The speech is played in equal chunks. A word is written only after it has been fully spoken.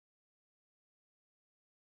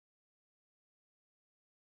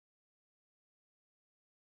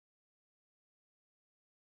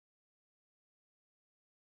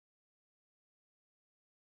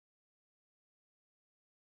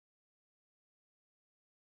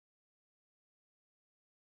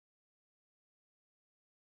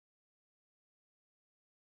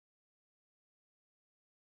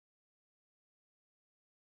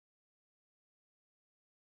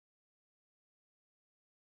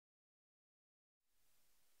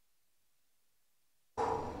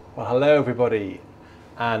Well, hello everybody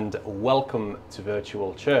and welcome to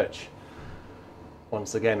Virtual Church.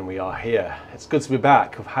 Once again we are here. It's good to be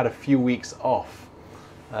back. I've had a few weeks off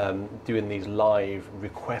doing these live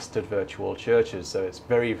requested virtual churches, so it's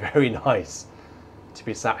very nice to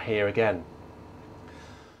be sat here again.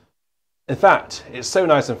 In fact, it's so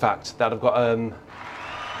nice in fact that I've got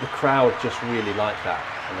the crowd just really like that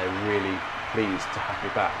and they're really pleased to have me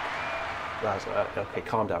back. Okay,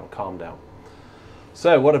 calm down.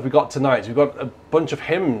 So what have we got tonight? We've got a bunch of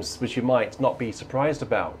hymns which you might not be surprised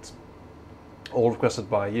about, all requested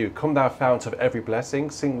by you. Come thou fount of every blessing,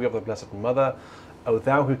 sing we of the Blessed Mother, O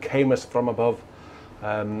thou who camest from above,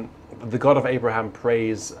 the God of Abraham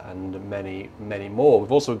praise, and many more.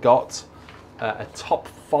 We've also got a top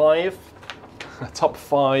five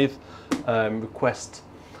request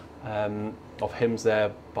of hymns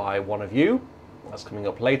there by one of you. That's coming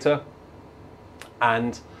up later,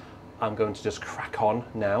 and I'm going to just crack on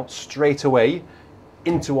now, straight away,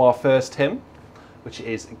 into our first hymn, which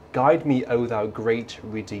is Guide Me, O Thou Great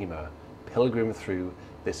Redeemer, Pilgrim Through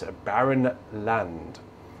This Barren Land.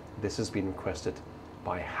 This has been requested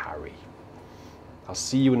by Harry. I'll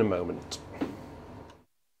see you in a moment.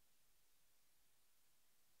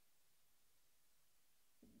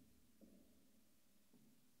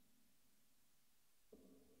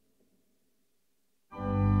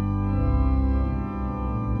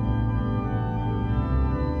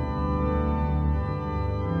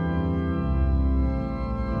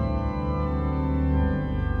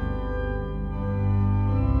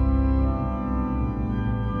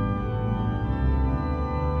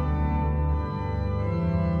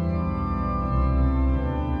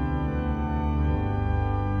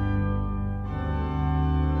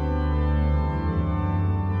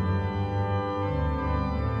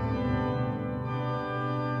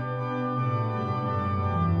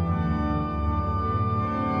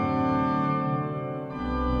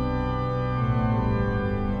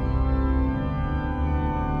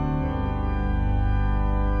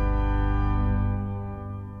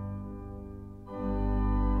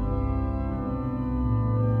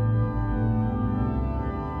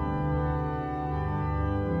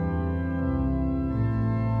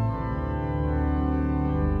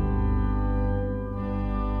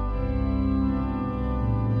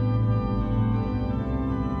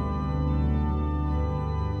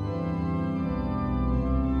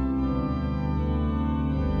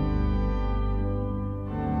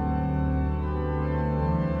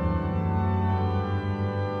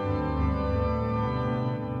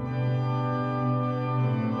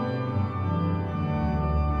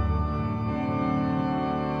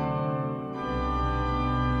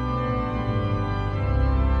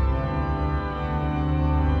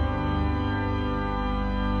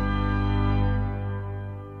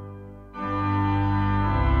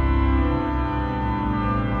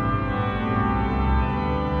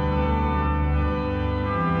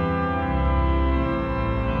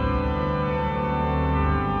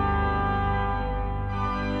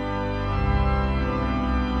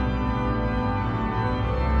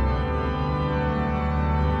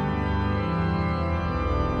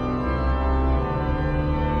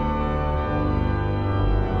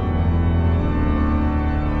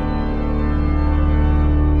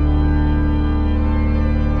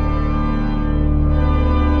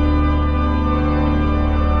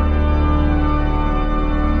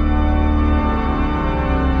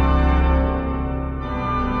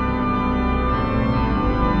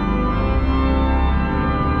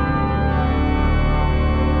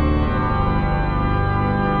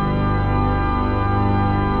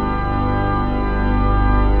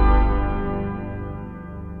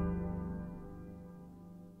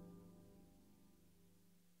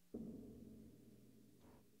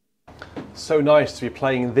 So nice to be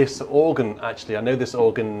playing this organ. Actually, I know this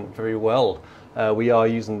organ very well. We are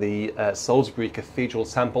using the Salisbury Cathedral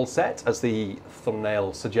sample set, as the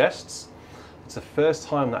thumbnail suggests. It's the first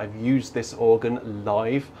time that I've used this organ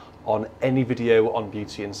live on any video on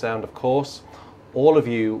Beauty and Sound, of course. All of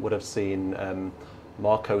you would have seen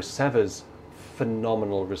Marco Sever's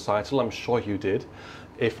phenomenal recital. I'm sure you did.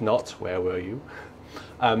 If not, where were you?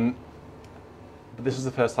 But this is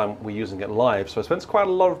the first time we're using it live, so I spent quite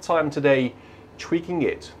a lot of time today tweaking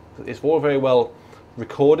it. It's all very well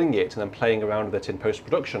recording it and then playing around with it in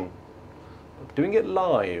post-production. Doing it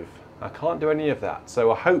live, I can't do any of that.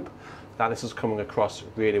 So I hope that this is coming across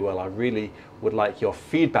really well. I really would like your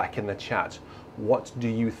feedback in the chat. What do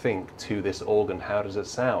you think to this organ? How does it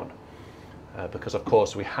sound? Because of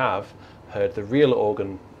course we have heard the real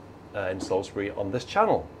organ in Salisbury on this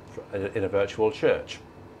channel in a virtual church.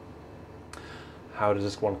 How does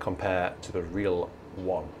this one compare to the real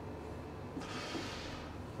one?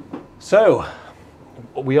 So,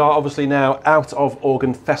 we are obviously now out of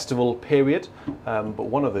organ festival period, but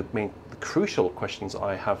one of the crucial questions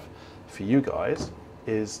I have for you guys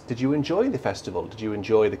is, did you enjoy the festival? Did you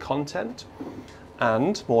enjoy the content?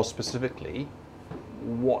 And more specifically,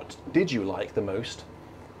 what did you like the most?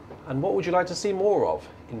 And what would you like to see more of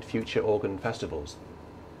in future organ festivals?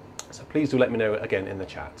 So please do let me know again in the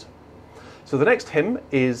chat. So the next hymn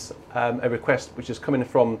is a request which is coming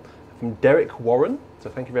from Derek Warren. So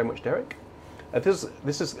thank you very much, Derek.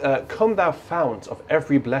 This is Come Thou Fount of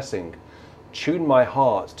Every Blessing, tune my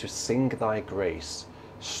heart to sing Thy grace.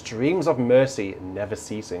 Streams of mercy never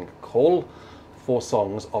ceasing, call for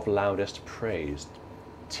songs of loudest praise.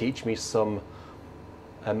 Teach me some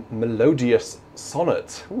melodious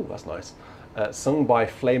sonnet, ooh, that's nice, sung by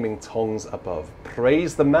flaming tongues above.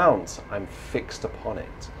 Praise the mount, I'm fixed upon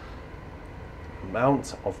it,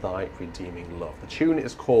 mount of Thy redeeming love. The tune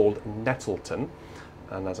is called Nettleton,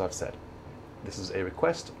 and as I've said, this is a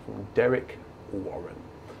request from Derek Warren.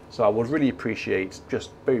 So I would really appreciate,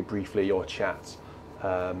 just very briefly, your chat,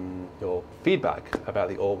 your feedback about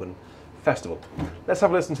the organ festival. Let's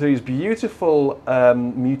have a listen to these beautiful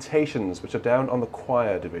mutations which are down on the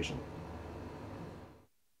choir division.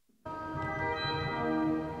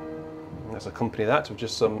 Let's accompany that with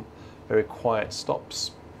just some very quiet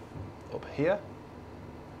stops up here.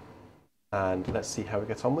 And let's see how we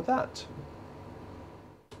get on with that.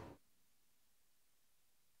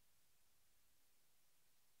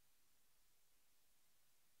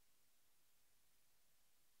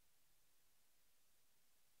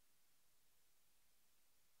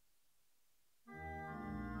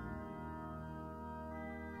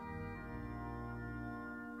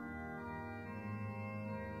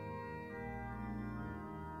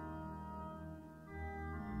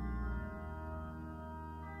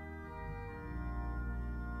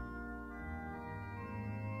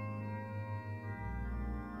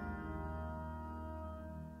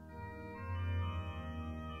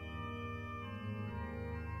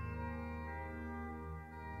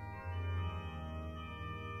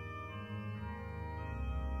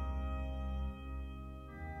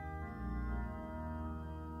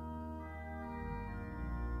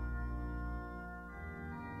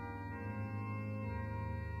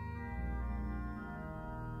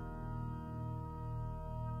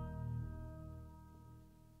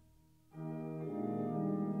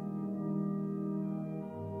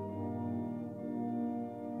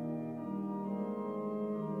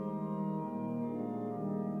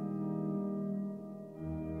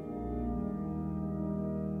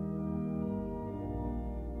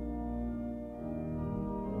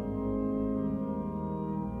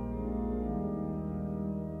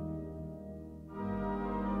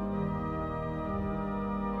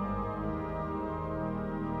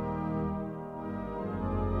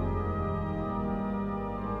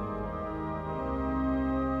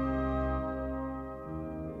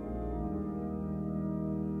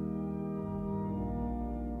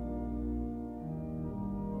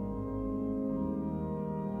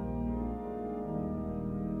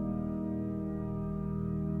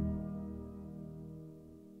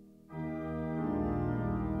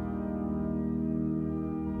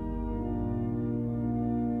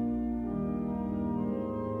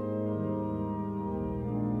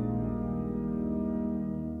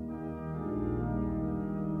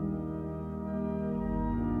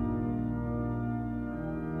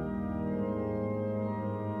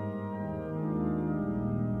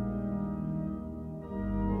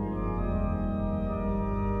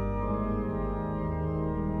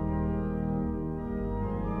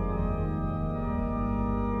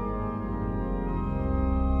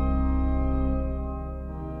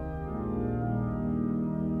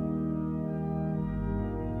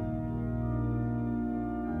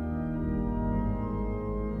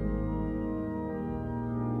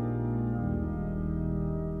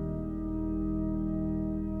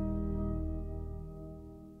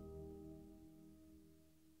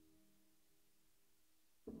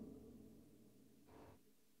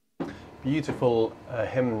 Beautiful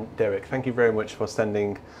hymn, Derek. Thank you very much for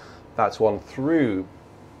sending that one through.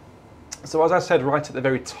 So as I said right at the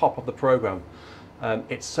very top of the programme,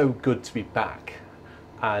 it's so good to be back.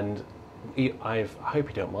 And I hope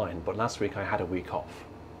you don't mind, but last week I had a week off.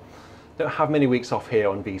 Don't have many weeks off here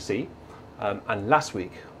on VC. And last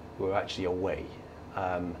week we were actually away,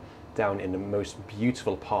 down in the most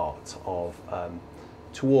beautiful part of,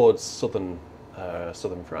 towards southern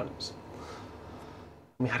France.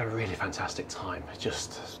 We had a really fantastic time.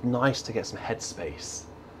 Just nice to get some headspace,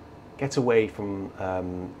 get away from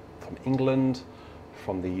England,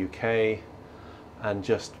 from the UK, and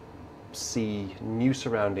just see new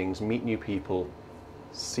surroundings, meet new people,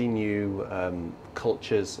 see new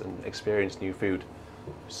cultures and experience new food.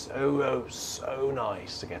 So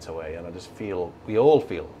nice to get away, and I just feel, we all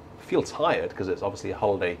feel tired because it's obviously a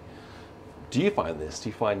holiday. Do you find this? Do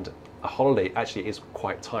you find a holiday actually is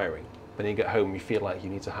quite tiring? When you get home, you feel like you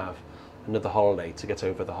need to have another holiday to get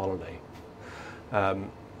over the holiday. And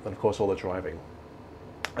of course all the driving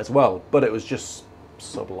as well, but it was just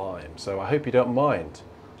sublime. So I hope you don't mind.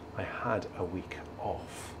 I had a week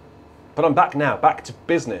off, but I'm back now, back to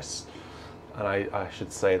business. And I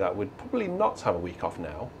should say that we'd probably not have a week off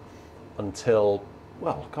now until,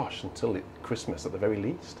 well, gosh, until Christmas at the very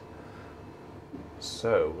least.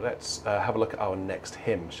 So let's have a look at our next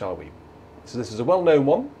hymn, shall we? So this is a well-known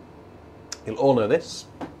one. You'll all know this.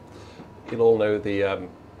 You'll all know the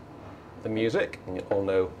music, and you'll all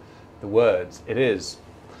know the words. It is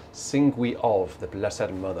 "Sing we of the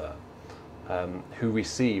Blessed Mother, who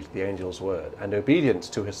received the angel's word, and obedient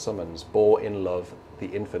to his summons, bore in love the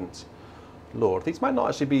infant Lord." These might not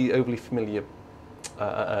actually be overly familiar,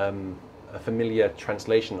 a familiar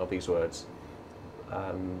translation of these words,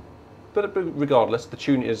 but regardless, the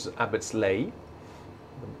tune is Abbot's Leigh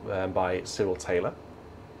by Cyril Taylor,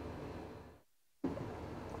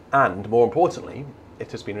 and more importantly,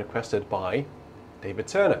 it has been requested by David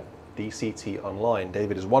Turner, DCT Online.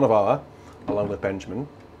 David is one of our, along with Benjamin,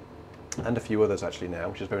 and a few others actually now,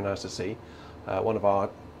 which is very nice to see, one of our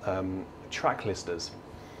track listers,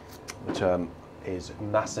 which is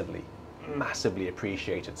massively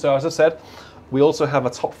appreciated. So as I said, we also have a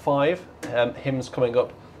top 5 hymns coming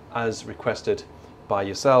up as requested by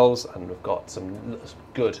yourselves, and we've got some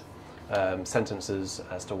good sentences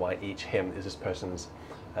as to why each hymn is this person's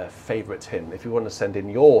favourite hymn. If you want to send in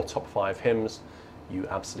your top 5 hymns, you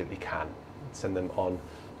absolutely can. Send them on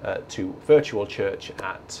to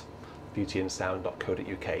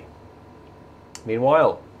virtualchurch@beautyandsound.co.uk.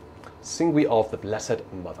 Meanwhile, sing we of the Blessed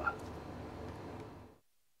Mother.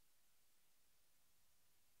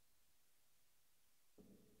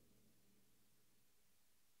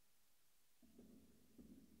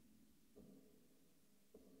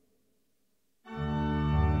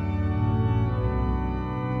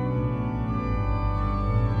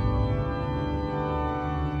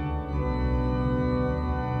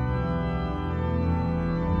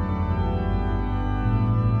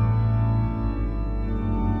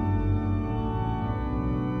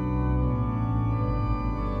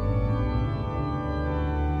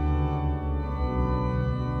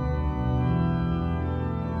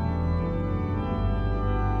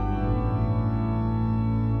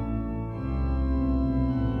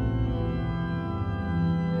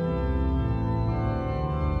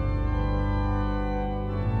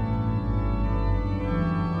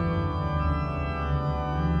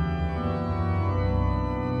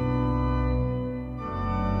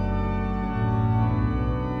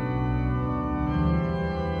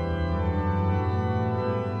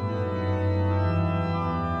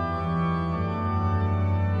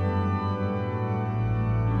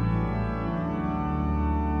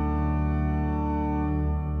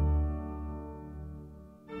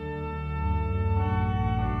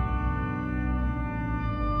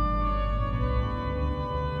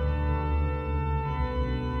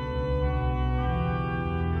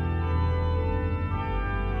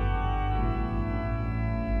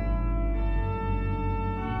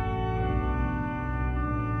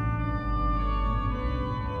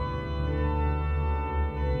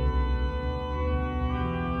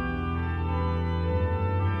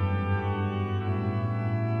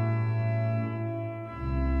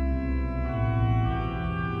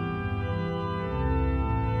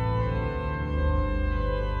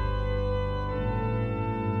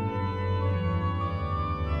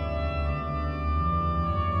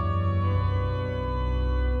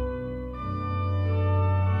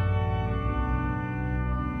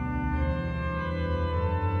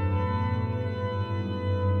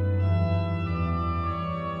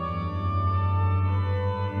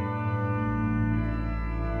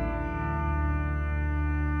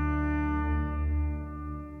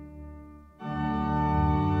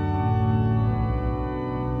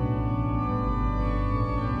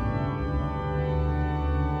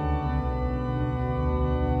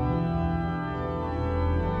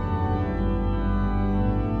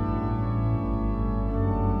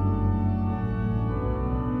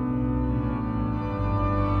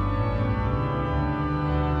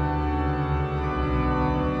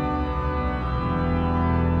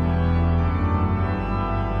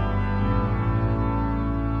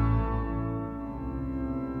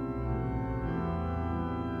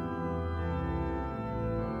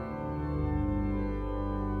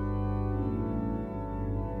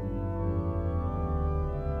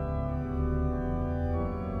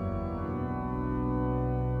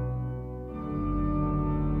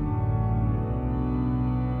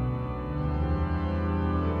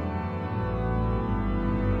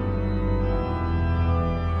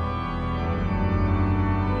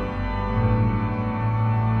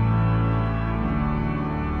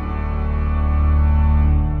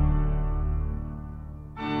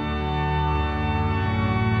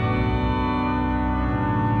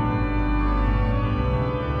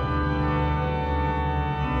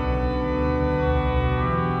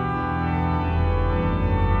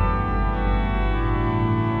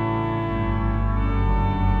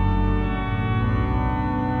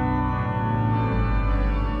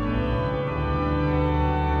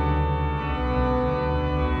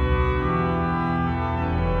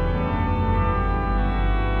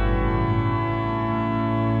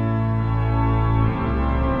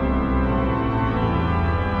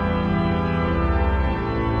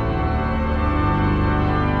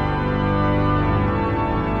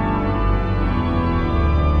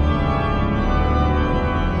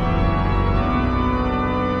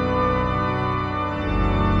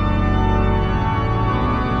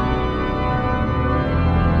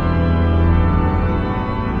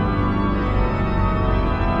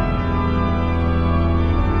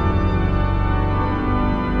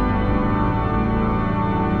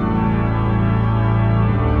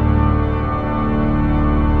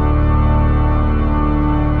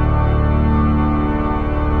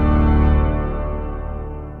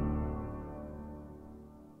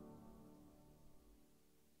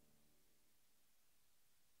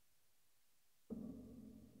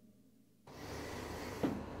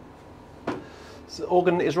 the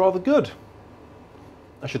organ is rather good,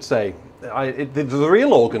 I should say. The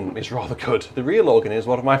real organ is rather good. The real organ is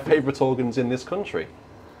one of my favourite organs in this country.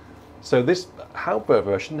 So this Hauptwerk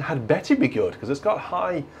version had better be good because it's got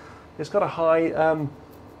high, it's got high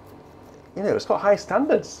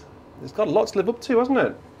standards. It's got a lot to live up to, hasn't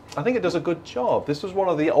it? I think it does a good job. This was one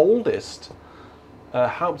of the oldest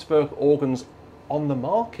Hauptwerk organs on the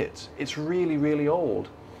market. It's really, really old.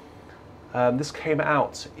 This came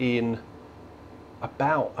out in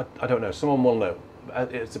about, I don't know, someone will know.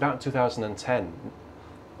 It's about 2010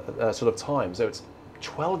 sort of time, so it's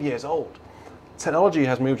 12 years old. Technology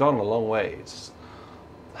has moved on a long way.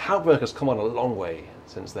 Hauptwerk has come on a long way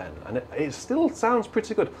since then, and it still sounds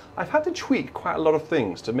pretty good. I've had to tweak quite a lot of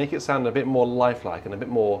things to make it sound a bit more lifelike and a bit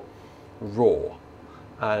more raw.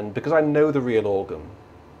 And because I know the real organ,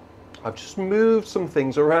 I've just moved some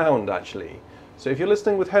things around actually. So if you're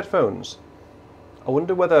listening with headphones, I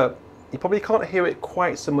wonder whether, you probably can't hear it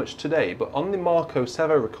quite so much today, but on the Marco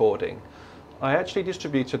Sevo recording, I actually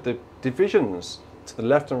distributed the divisions to the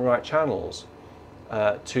left and right channels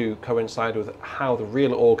to coincide with how the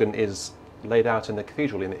real organ is laid out in the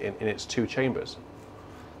cathedral in its two chambers.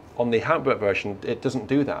 On the Hauptwerk version, it doesn't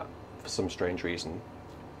do that for some strange reason.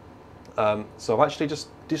 So I've actually just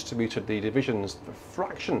distributed the divisions a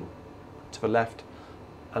fraction to the left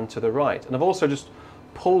and to the right. And I've also just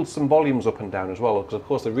pulled some volumes up and down as well, because of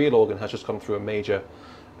course the real organ has just gone through a major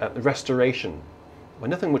restoration, where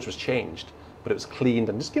nothing much was changed, but it was cleaned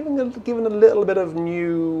and just given a little bit of a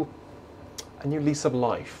new lease of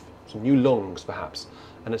life, some new lungs perhaps,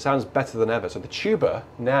 and it sounds better than ever. So the tuba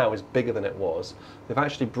now is bigger than it was. They've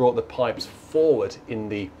actually brought the pipes forward in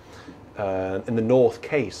the north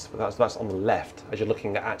case. That's on the left as you're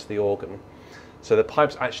looking at the organ. So the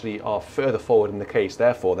pipes actually are further forward in the case,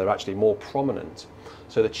 therefore they're actually more prominent.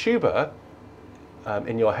 So the tuba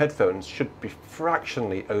in your headphones should be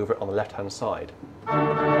fractionally over on the left-hand side.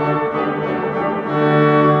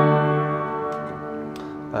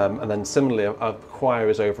 And then similarly, a choir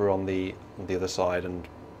is over on the other side, and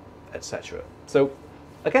etc. So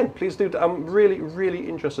again, please do. I'm really, really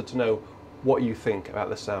interested to know what you think about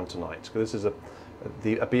the sound tonight, because this is a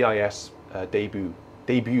BIS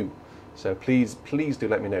debut. So please do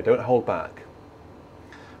let me know. Don't hold back.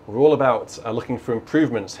 We're all about looking for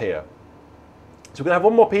improvements here. So we're going to have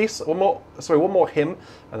one more piece, one more hymn,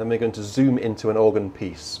 and then we're going to zoom into an organ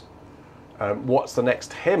piece. What's the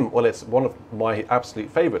next hymn? Well, it's one of my absolute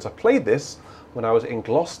favourites. I played this when I was in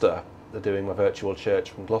Gloucester, doing my virtual church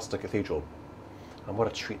from Gloucester Cathedral, and what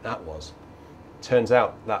a treat that was. Turns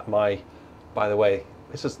out that by the way,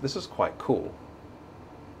 this is quite cool.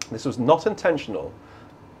 This was not intentional,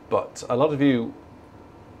 but a lot of you,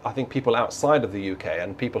 I think people outside of the UK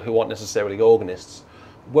and people who aren't necessarily organists,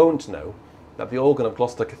 won't know that the organ of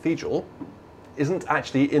Gloucester Cathedral isn't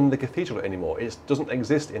actually in the cathedral anymore. It doesn't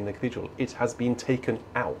exist in the cathedral. It has been taken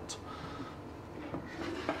out,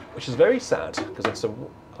 which is very sad, because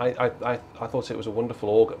I thought it was a wonderful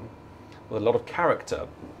organ with a lot of character.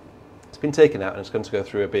 It's been taken out and it's going to go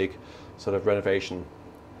through a big sort of renovation.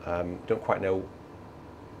 Don't quite know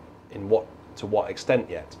to what extent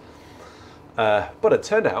yet. But it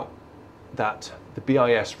turned out that the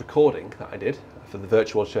BIS recording that I did for the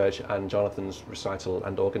virtual church and Jonathan's recital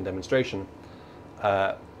and organ demonstration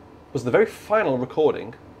was the very final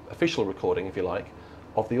recording, official recording if you like,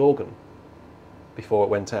 of the organ before it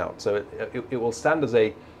went out. So it will stand as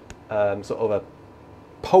a sort of a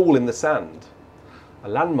pole in the sand, a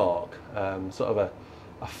landmark, sort of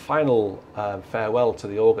a final farewell to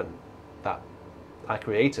the organ that I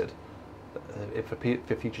created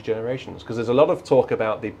for future generations. Because there's a lot of talk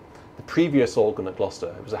about the previous organ at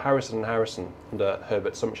Gloucester. It was a Harrison & Harrison under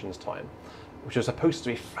Herbert Sumption's time, which was supposed to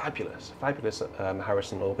be fabulous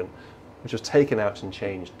Harrison organ, which was taken out and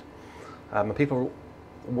changed. And people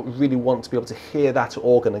really want to be able to hear that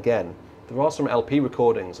organ again. There are some LP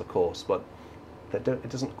recordings, of course, but it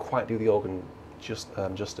doesn't quite do the organ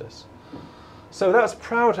justice. So that's a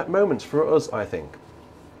proud moment for us, I think.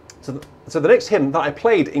 So the next hymn that I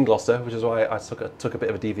played in Gloucester, which is why I took a bit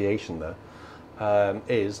of a deviation there,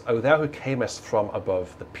 is "O Thou who camest from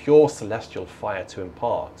above, the pure celestial fire to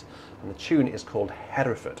impart." And the tune is called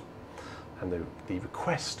Hereford. And the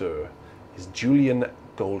requester is Julian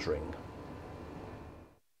Goldring.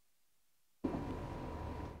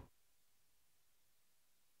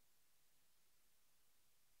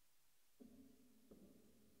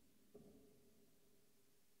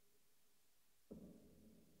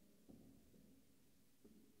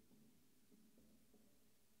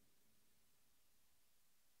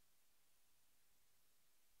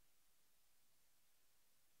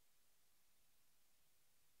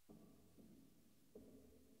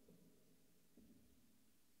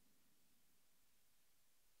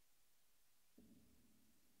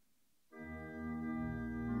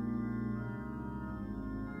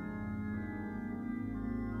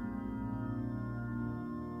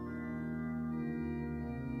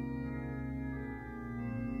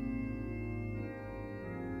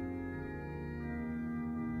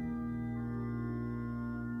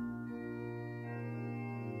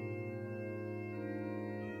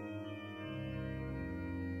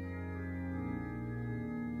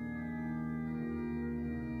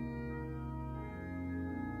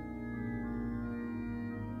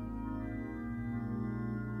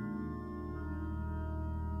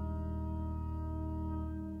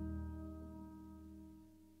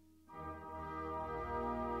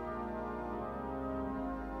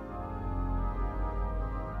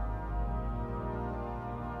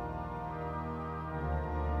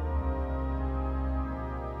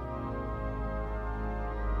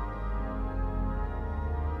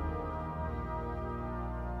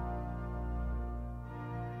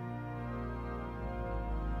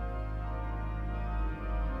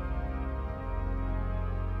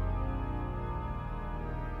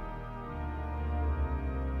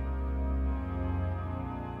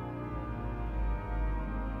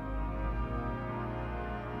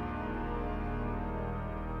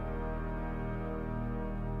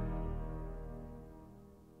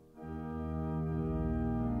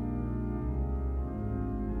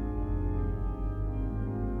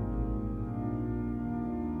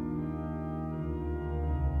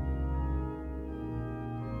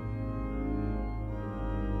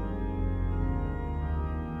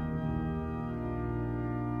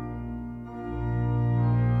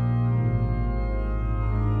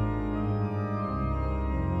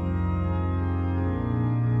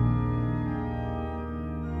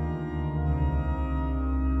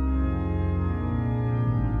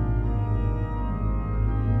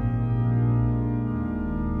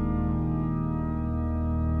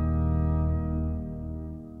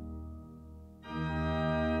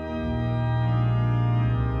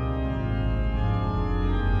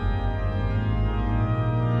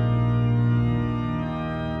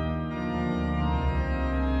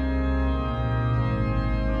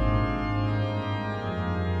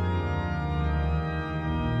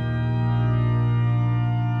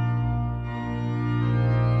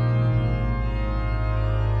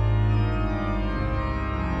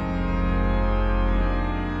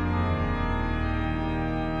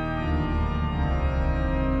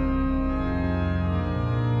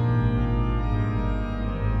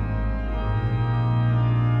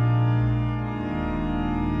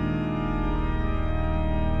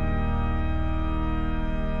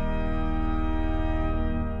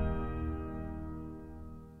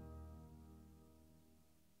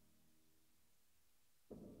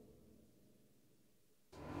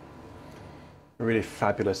 A really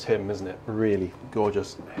fabulous hymn, isn't it? Really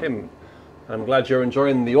gorgeous hymn. I'm glad you're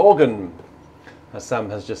enjoying the organ, as Sam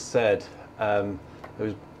has just said.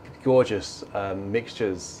 Those gorgeous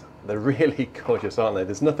mixtures, they're really gorgeous, aren't they?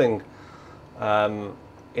 There's nothing, you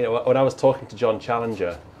know, when I was talking to John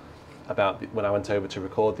Challenger about when I went over to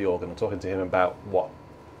record the organ, talking to him about what,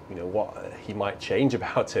 you know, what he might change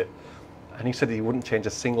about it, and he said he wouldn't change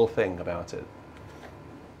a single thing about it.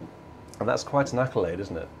 And that's quite an accolade,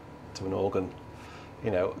 isn't it, to an organ? You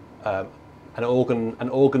know, an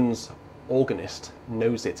organ's organist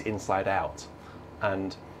knows it inside out,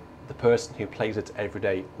 and the person who plays it every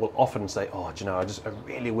day will often say, "Oh, do you know, I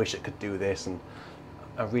really wish it could do this, and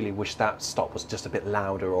I really wish that stop was just a bit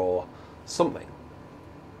louder or something."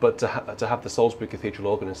 But to have the Salisbury Cathedral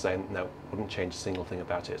organist saying, "No, wouldn't change a single thing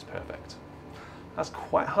about it, it's perfect." That's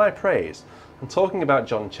quite high praise. And talking about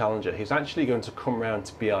John Challenger, he's actually going to come round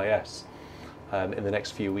to BIS in the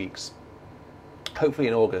next few weeks, hopefully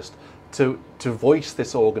in August, to voice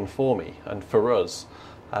this organ for me and for us.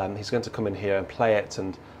 He's going to come in here and play it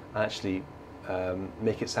and actually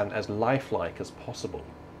make it sound as lifelike as possible.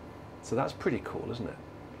 So that's pretty cool, isn't it?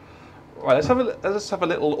 Right, let's have a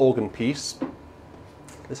little organ piece.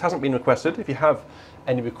 This hasn't been requested. If you have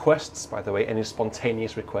any requests, by the way, any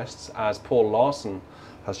spontaneous requests, as Paul Larson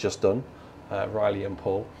has just done, Riley and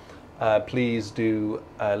Paul, please do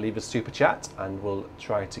leave a super chat and we'll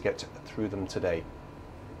try to get through them today.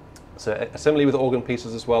 So similarly with organ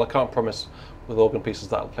pieces as well, I can't promise with organ pieces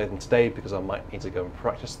that I'll play them today because I might need to go and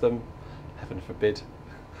practice them, heaven forbid.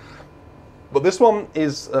 But this one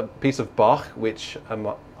is a piece of Bach which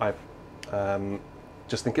I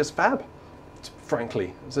just think is fab,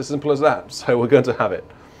 frankly. It's as simple as that. So we're going to have it.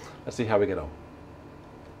 Let's see how we get on.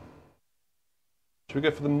 Should we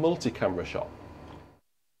go for the multi-camera shot?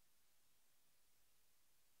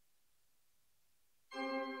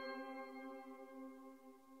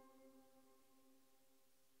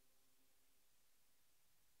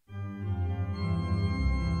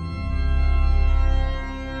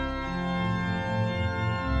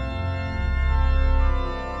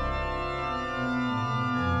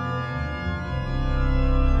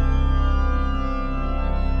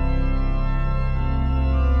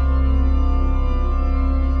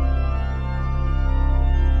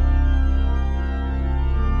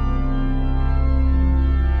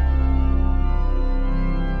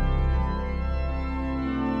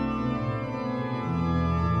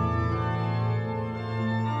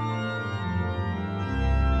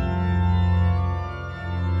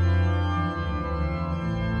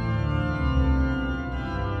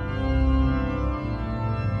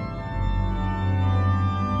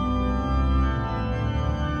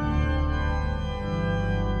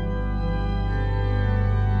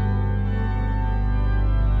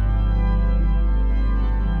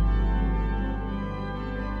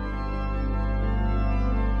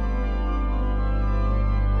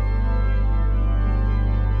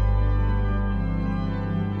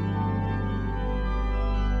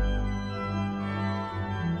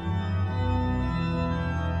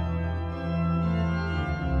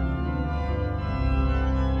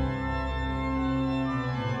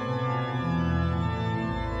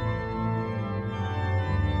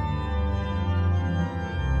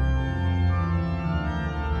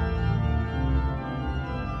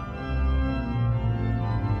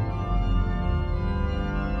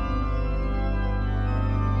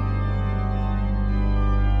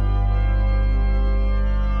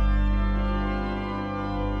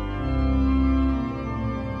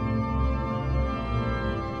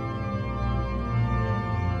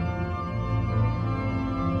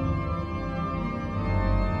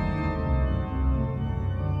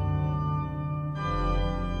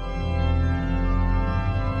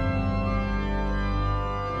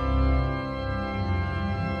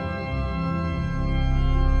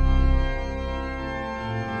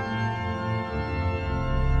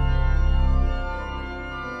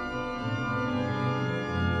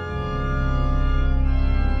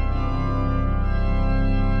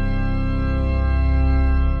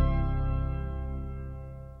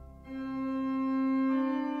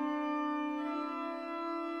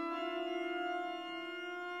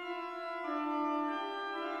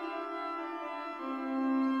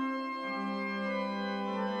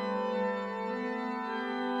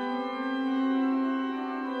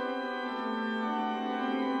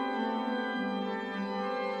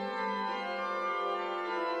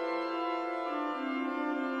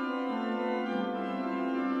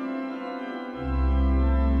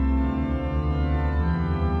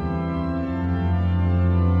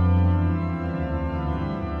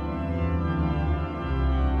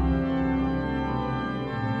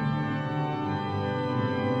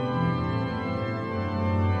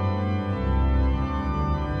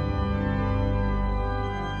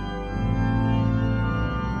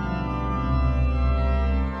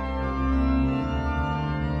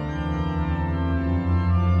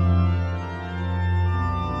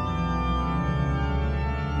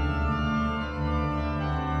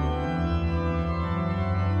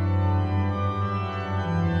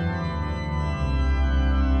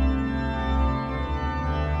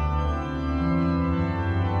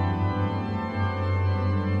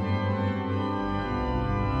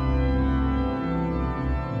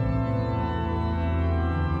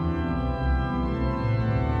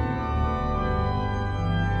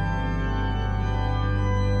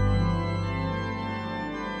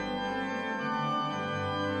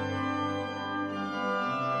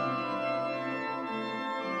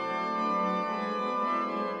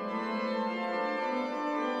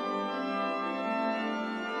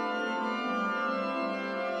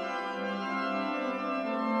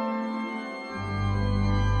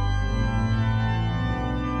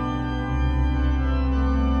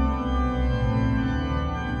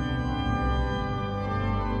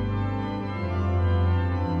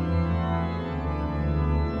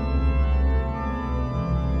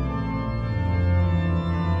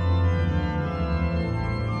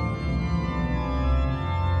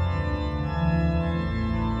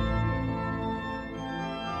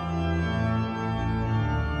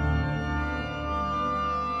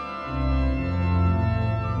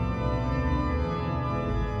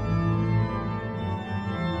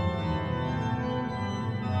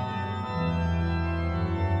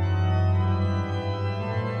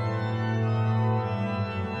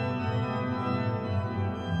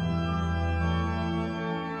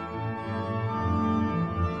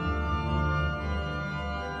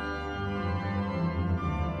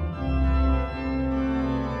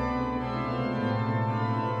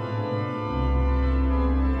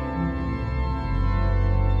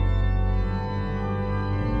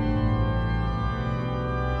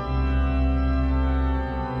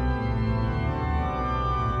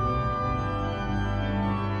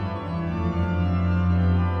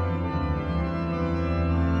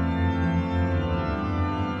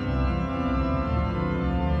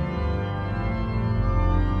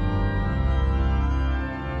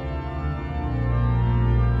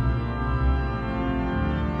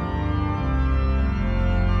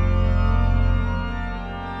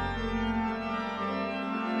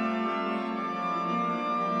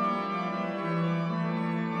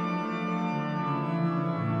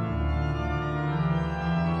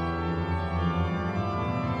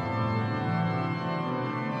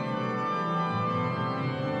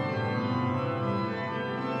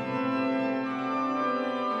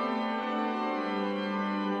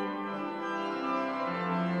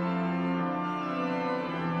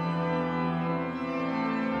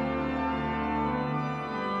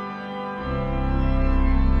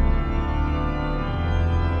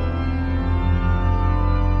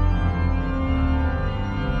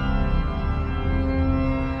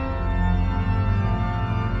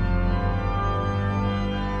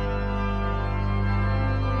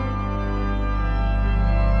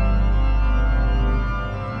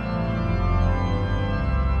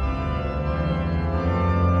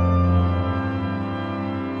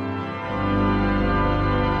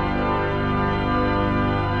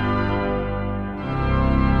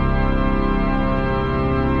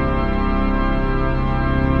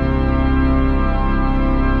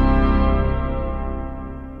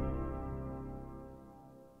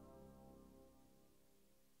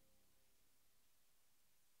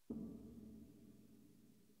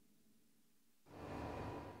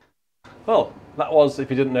 Well, that was, if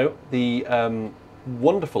you didn't know, the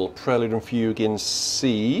wonderful Prelude and Fugue in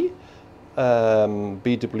C,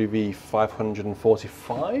 BWV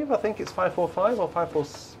 545, I think it's 545 or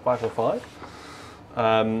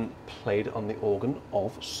 545, played on the organ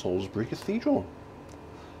of Salisbury Cathedral.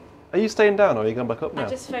 Are you staying down or are you going back up now? I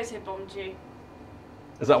just photobombed you.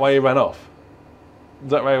 Is that why you ran off?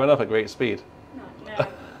 Is that why you ran off at great speed? No.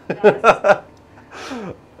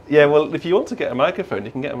 Yeah, well, if you want to get a microphone,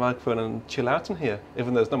 you can get a microphone and chill out in here.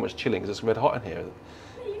 Even though there's not much chilling, because it's red hot in here.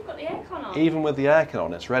 Yeah, you've got the aircon on. Even with the aircon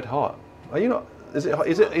on, it's red hot. Are you not? Is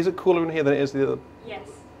it cooler in here than it is the other? Yes.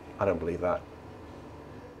 I don't believe that.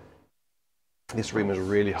 This room is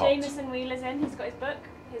really hot. Jameson Wheeler's in. He's got his book,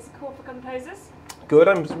 his call for composers. Good.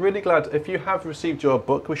 I'm really glad. If you have received your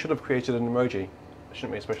book, we should have created an emoji.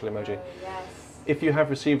 Shouldn't we? A special emoji. Oh, yes. If you have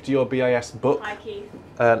received your BIS book, Hi, Keith.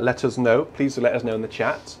 let us know. Please let us know in the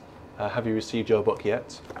chat. Have you received your book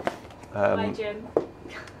yet? Hi, Jim.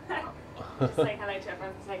 Just saying hello to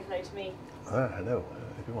everyone. Saying hello to me. Hello,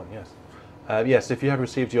 everyone. Yes. Yes. If you have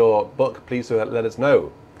received your book, please let us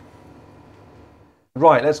know.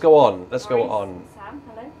 Right. Let's go on. Let's go on. Sam,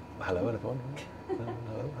 hello. Hello, everyone.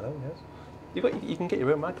 Hello. Yes. You can get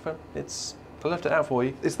your own microphone. I left it out for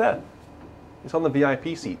you. It's there. It's on the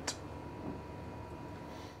VIP seat.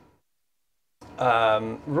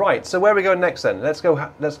 Right, so where are we going next then? Let's go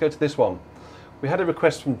to this one. We had a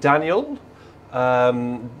request from Daniel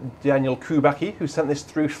Kubaki, who sent this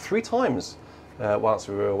through 3 times whilst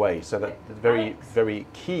we were away. So that very, Alex. very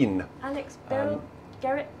keen. Alex, Bill,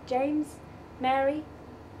 Garrett, James, Mary.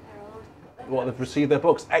 What, they've received their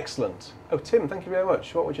books. Excellent. Oh, Tim, thank you very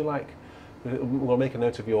much. What would you like? We'll make a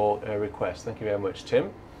note of your request. Thank you very much,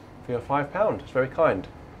 Tim, for your £5. It's very kind.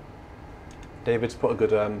 David's put a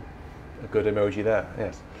good emoji there,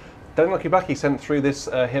 yes. Daniel Kubaki sent through this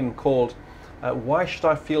hymn called Why Should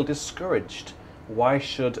I Feel Discouraged? Why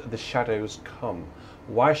Should the Shadows Come?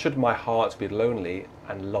 Why should my heart be lonely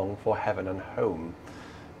and long for heaven and home?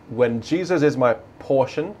 When Jesus is my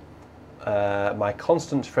portion, my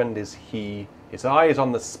constant friend is he. His eye is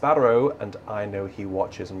on the sparrow and I know he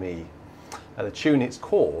watches me. The tune it's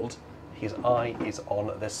called, His Eye is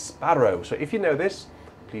on the Sparrow. So if you know this,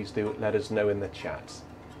 please do let us know in the chat.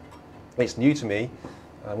 It's new to me.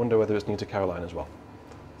 I wonder whether it's new to Caroline as well.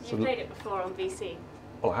 You played it before on VC.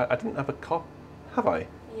 Well, I didn't have a cop, have I?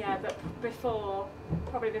 Yeah, but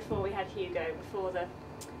probably before we had Hugo, before the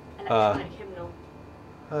electronic hymnal.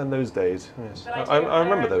 In those days, yes. I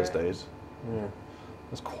remember those days. Yeah.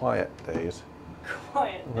 Those quiet days.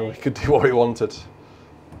 Quiet When we days. could do what we wanted.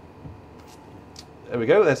 There we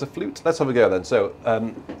go, there's a flute. Let's have a go then. So,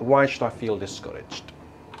 why should I feel discouraged?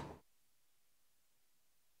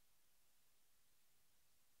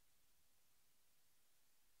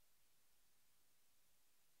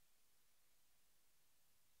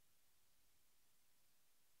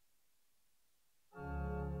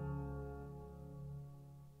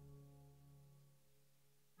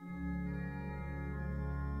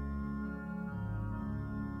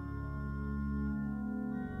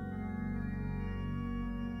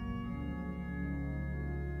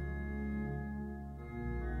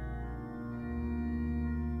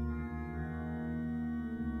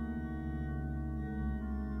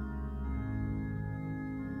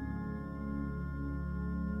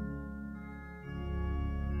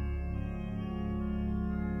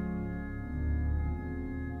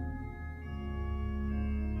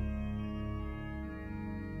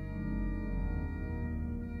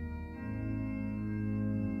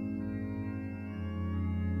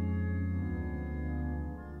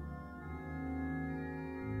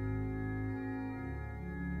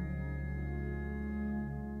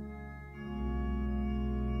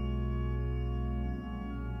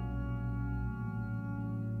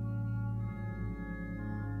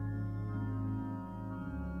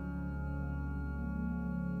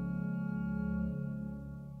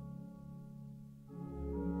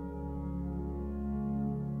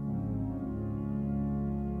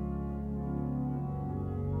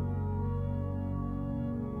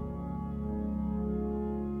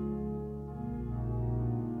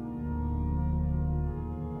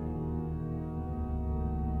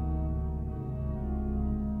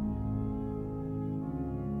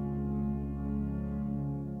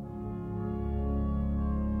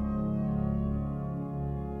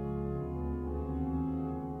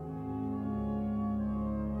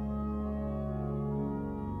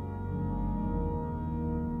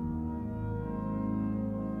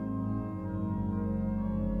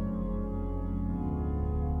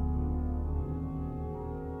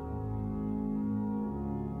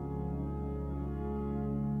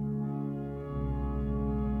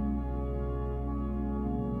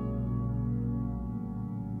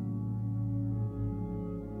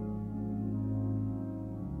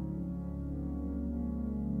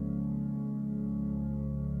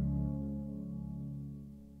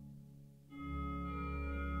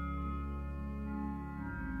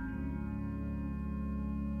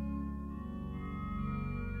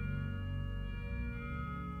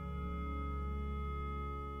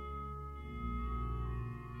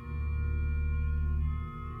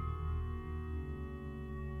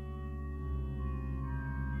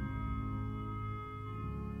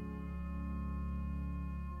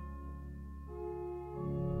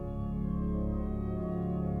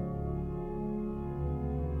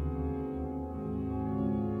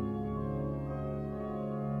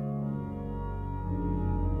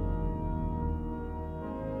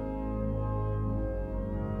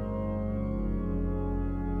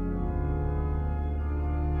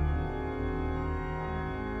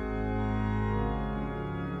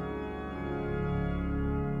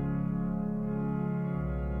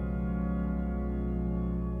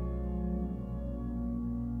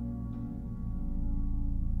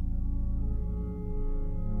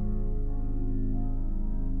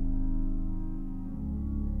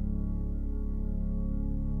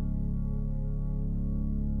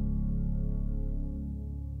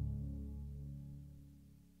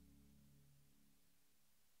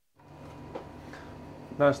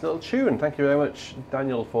 Nice little tune. Thank you very much,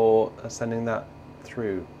 Daniel, for sending that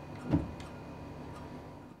through.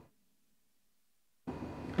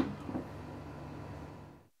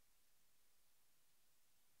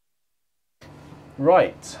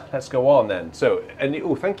 Right, let's go on then. So, and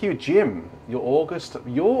oh, thank you, Jim. Your August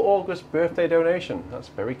birthday donation. That's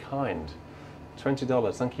very kind.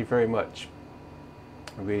 $20. Thank you very much.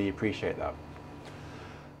 I really appreciate that.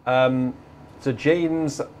 So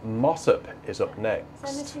James Mossop is up next. Is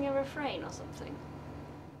there missing a refrain or something?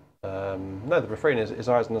 No, the refrain is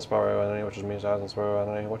eyes on the sparrow, and he watches me. His eyes on the sparrow,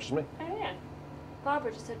 and he watches me. Oh yeah.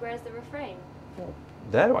 Barbara just said, "Where's the refrain?"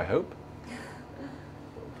 There, I hope.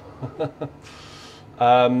 I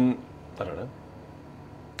don't know.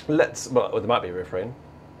 Well, there might be a refrain.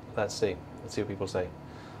 Let's see. Let's see what people say.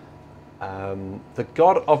 The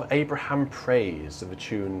God of Abraham Praise, of the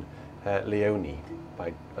tune Leone,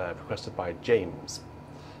 requested by James.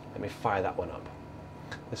 Let me fire that one up.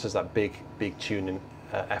 This is that big tune in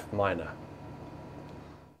F minor.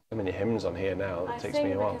 So many hymns on here now. It takes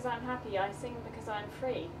me a while. I sing because I'm happy. I sing because I'm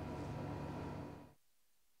free.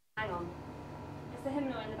 Hang on. Is the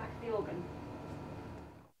hymnal in the back of the organ?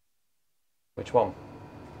 Which one?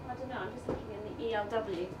 I don't know. I'm just looking in the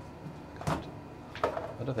ELW. God.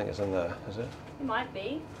 I don't think it's in there, is it? It might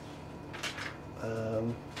be. There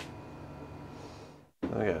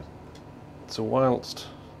we go. So whilst...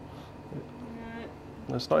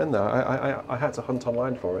 No, it's not in there. I had to hunt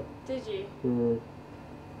online for it. Did you? Mm.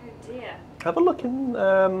 Oh dear. Have a look in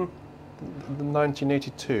the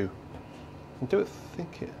 1982. I do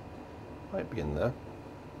think it might be in there.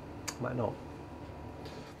 Might not.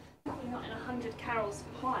 You're not in 100 carols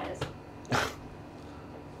for choirs.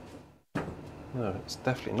 No, it's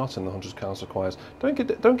definitely not in the 100 carols for choirs. Don't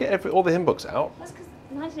get all the hymn books out. That's because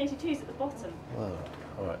 1982 is at the bottom. Oh,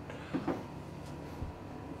 all right.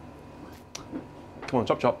 Come on,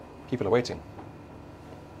 chop chop. People are waiting.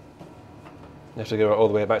 You have to go all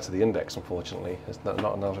the way back to the index, unfortunately. It's not in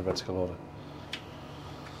alphabetical order.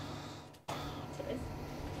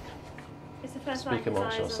 It's the first Speak line.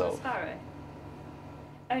 amongst Eyes yourself. on the sparrow.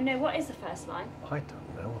 Oh no, what is the first line? I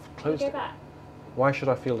don't know. I've closed Go it. back. Why should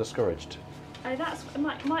I feel discouraged? Oh, it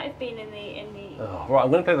might have been in the. Oh, right,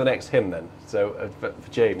 I'm going to play the next hymn then. So for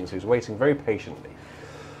James, who's waiting very patiently.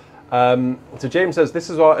 So James says, "This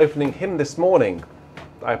is our opening hymn this morning.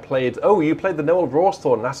 I played. Oh, you played the Noel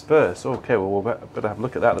Rawsthorne last verse. Okay, well we'll better have a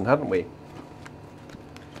look at that then, hadn't we?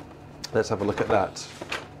 Let's have a look at that.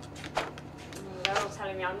 They're all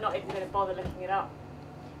telling me I'm not even going to bother looking it up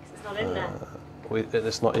because it's not in there.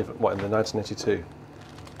 It's not even what in the 1982.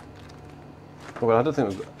 Well, I don't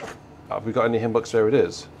think have we got any hymn books where it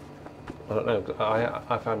is. I don't know.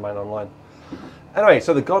 I found mine online. Anyway,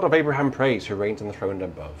 so the God of Abraham praise, who reigns on the throne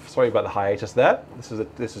above. Sorry about the hiatus there.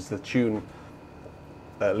 This is the tune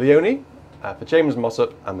Leone for James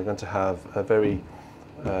Mossop, and we're going to have a very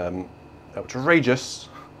outrageous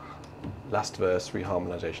last verse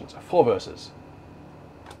reharmonisation. So 4 verses.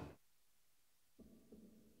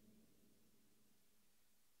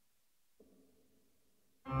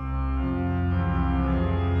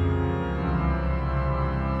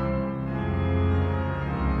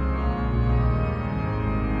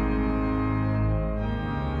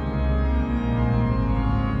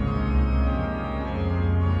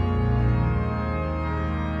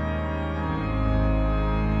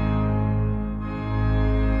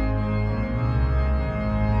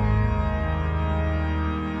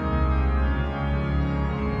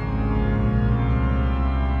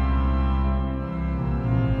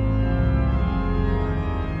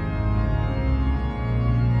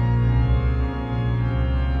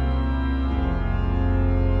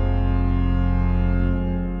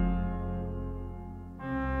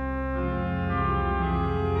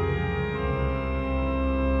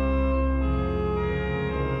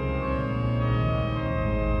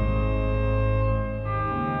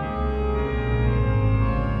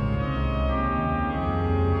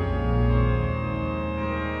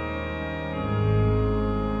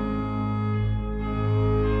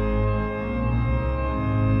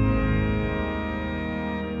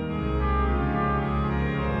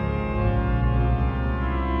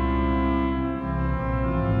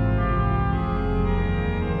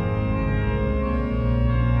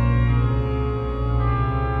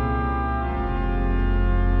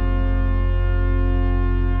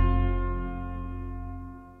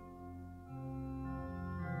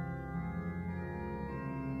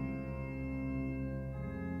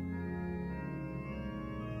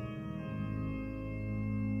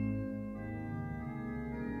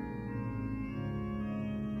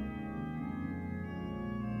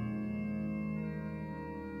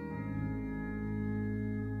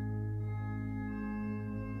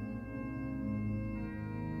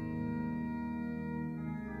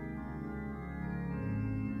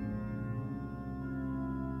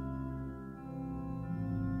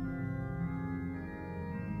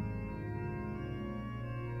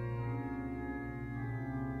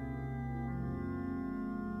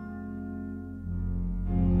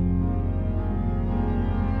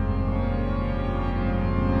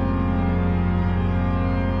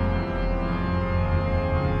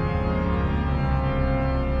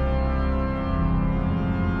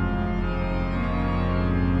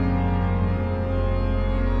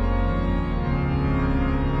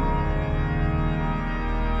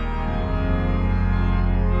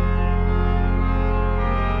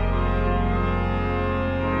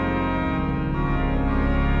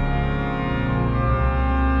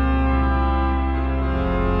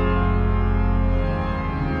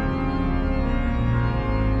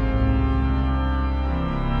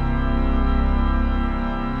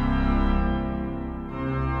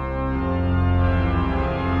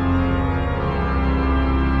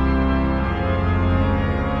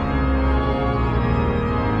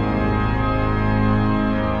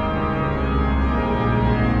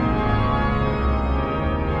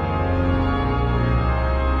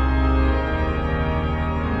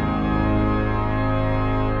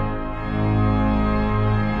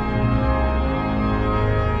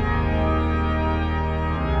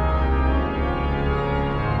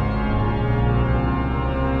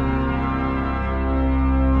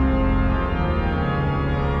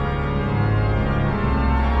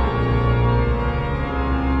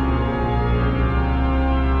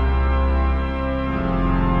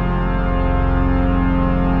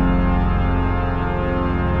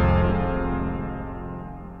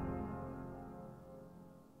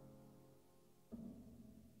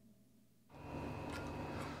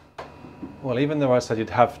 Well, even though I said you'd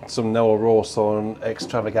have some Noel Rawson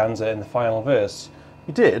extravaganza in the final verse,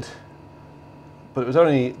 you did, but it was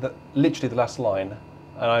only literally the last line,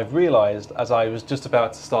 and I've realised as I was just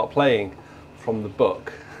about to start playing from the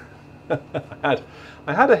book, I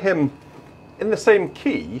had a hymn in the same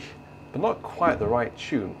key, but not quite the right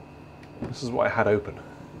tune. This is what I had open.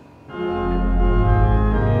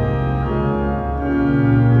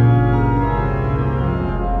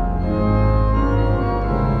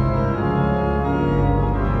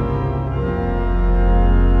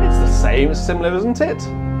 It's similar, isn't it?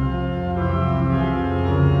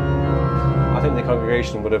 I think the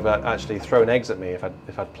congregation would have actually thrown eggs at me if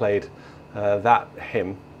I'd played that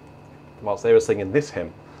hymn whilst they were singing this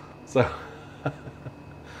hymn. So I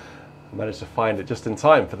managed to find it just in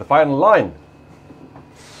time for the final line.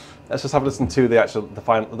 Let's just have a listen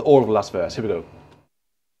to all of the last verse. Here we go.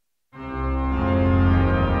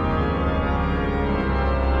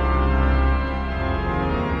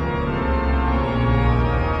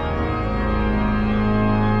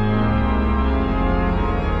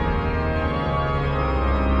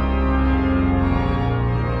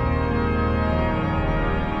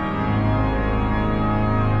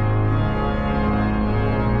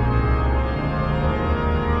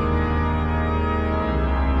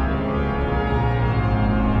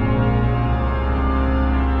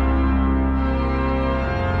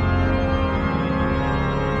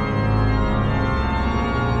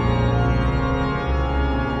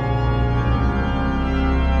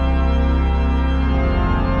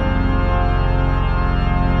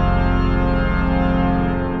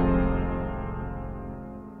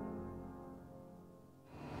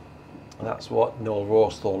 That's what Noel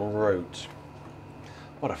Rawson wrote.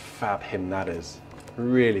 What a fab hymn that is.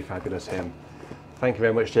 Really fabulous hymn. Thank you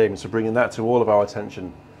very much, James, for bringing that to all of our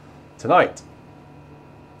attention tonight.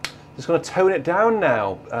 Just going to tone it down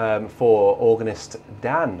now for organist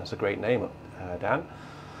Dan. That's a great name, Dan.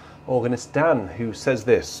 Organist Dan, who says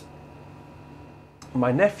this.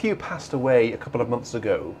 My nephew passed away a couple of months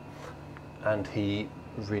ago, and he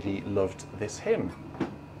really loved this hymn.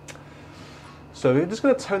 So we're just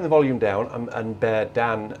going to tone the volume down and bear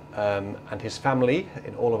Dan and his family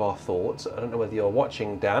in all of our thoughts. I don't know whether you're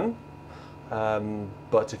watching, Dan,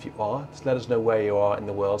 but if you are, just let us know where you are in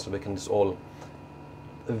the world so we can just all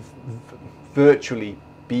virtually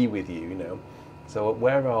be with you, you know. So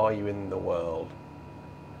where are you in the world?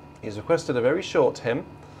 He's requested a very short hymn.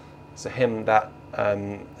 It's a hymn that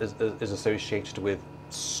is associated with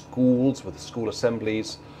schools, with school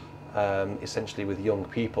assemblies, essentially with young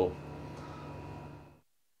people.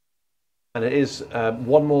 And it is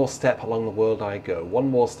one more step along the world I go, one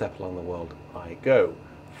more step along the world I go.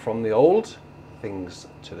 From the old things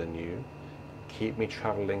to the new, keep me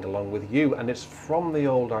travelling along with you. And it's from the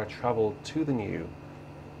old I travel to the new,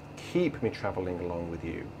 keep me travelling along with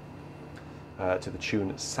you, to the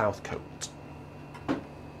tune Southcote.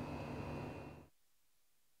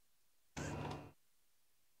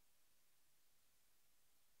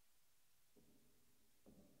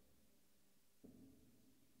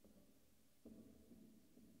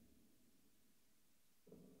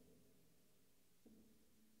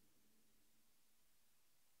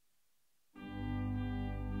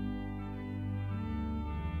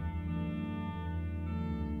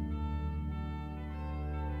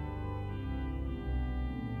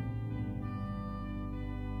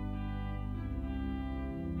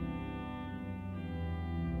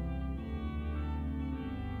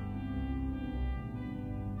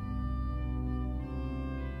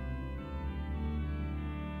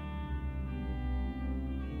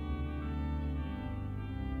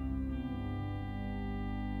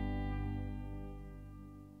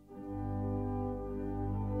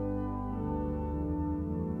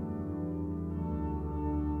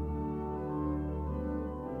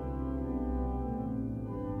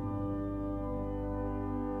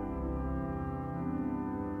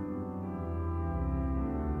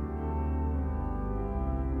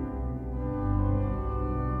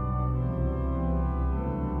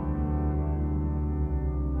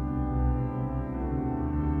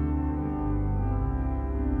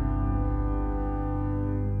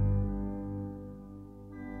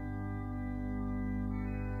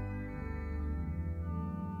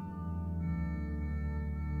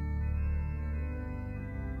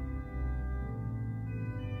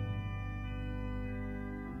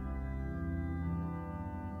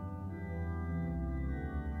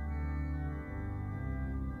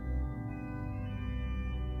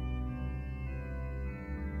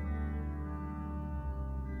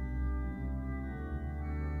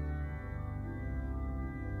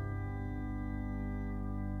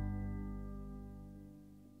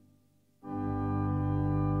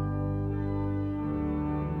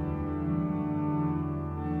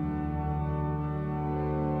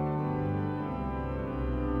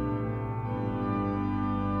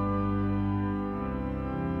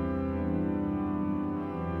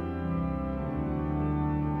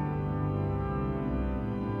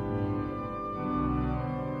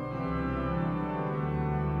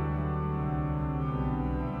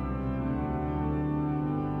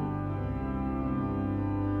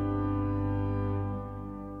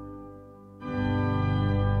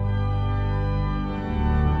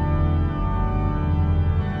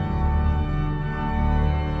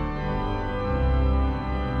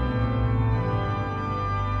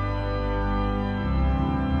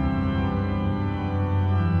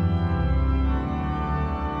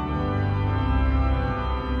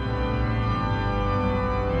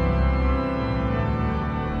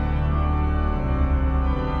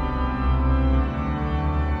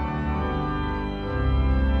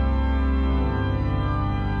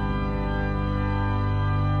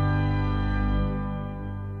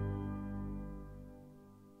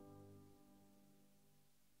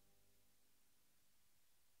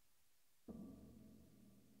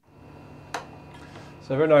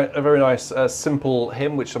 So a very nice, simple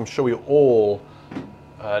hymn, which I'm sure we all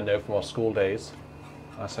know from our school days.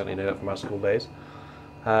 I certainly know it from our school days.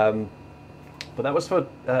 But that was for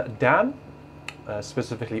Dan,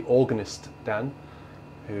 specifically organist Dan,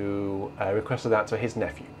 who requested that to his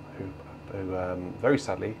nephew, who very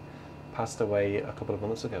sadly passed away a couple of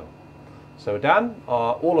months ago. So Dan,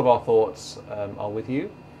 all of our thoughts are with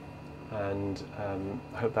you, and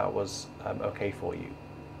I hope that was okay for you.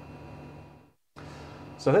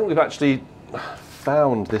 So I think we've actually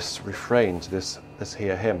found this refrain to this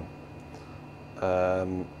here hymn.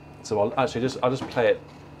 So I'll just play it.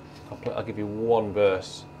 I'll give you one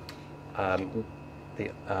verse.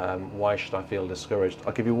 Why should I feel discouraged?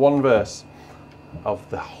 I'll give you one verse of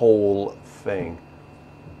the whole thing.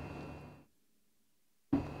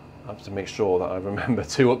 I have to make sure that I remember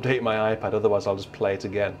to update my iPad, otherwise I'll just play it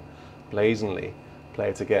again, blazingly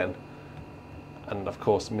play it again, and of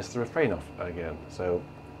course miss the refrain off again. So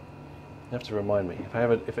you have to remind me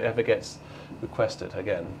if it ever gets requested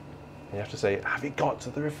again. You have to say, "Have you got to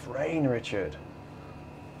the refrain, Richard?"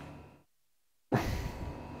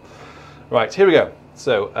 Right, here we go.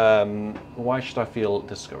 So, why should I feel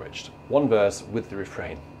discouraged? One verse with the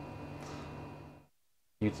refrain.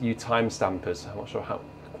 You timestampers, I'm not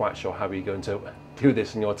quite sure how you're going to do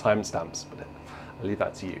this in your timestamps, but I'll leave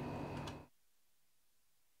that to you.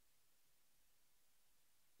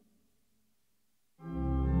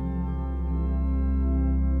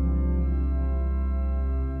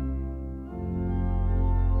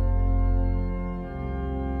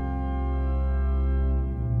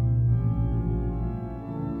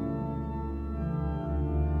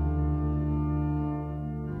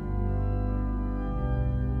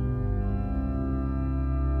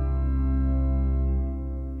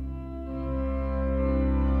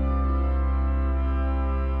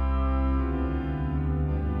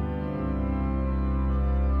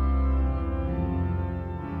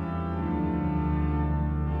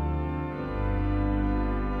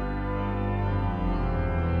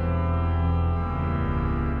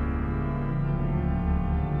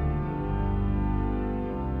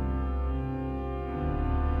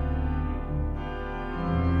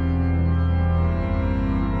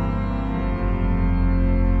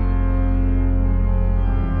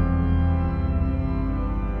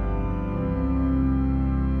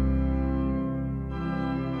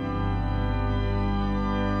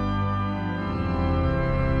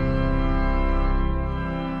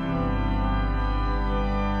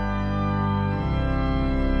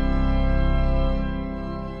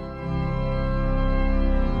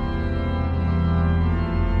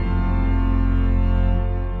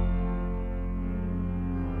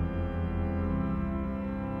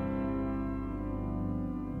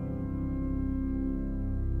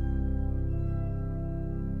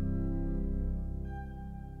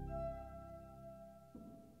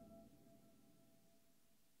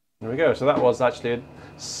 There we go. So that was actually a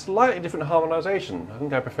slightly different harmonisation. I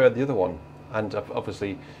think I preferred the other one, and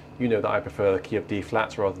obviously you know that I prefer the key of D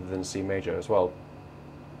flat rather than C major as well.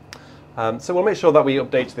 So we'll make sure that we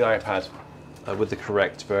update the iPad with the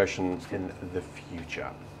correct version in the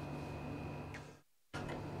future.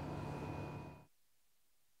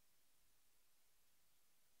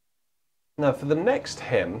 Now for the next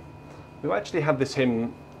hymn, we've actually had this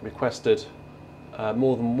hymn requested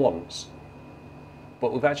more than once,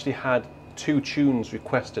 but we've actually had two tunes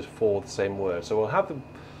requested for the same word. So we'll have them.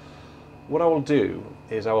 What I will do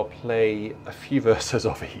is I will play a few verses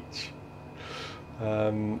of each.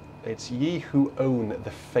 It's Ye Who Own the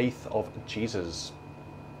Faith of Jesus.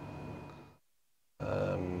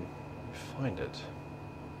 Find it.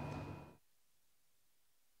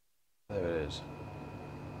 There it is.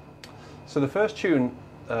 So the first tune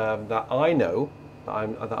that I know,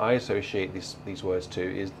 that I associate these words to,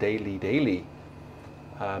 is Daily, Daily.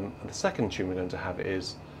 And the second tune we're going to have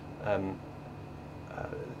is,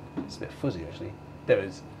 it's a bit fuzzy actually, there it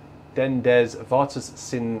is, Den des Vaters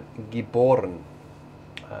sind geboren,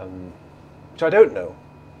 which I don't know,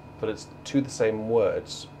 but it's to the same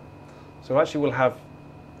words. So actually we'll have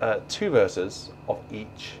two verses of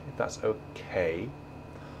each, if that's okay.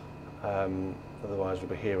 Otherwise we'll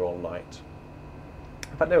be here all night.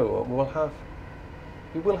 But no,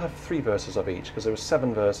 we will have three verses of each, because there were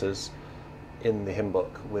 7 verses in the hymn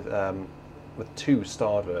book with 2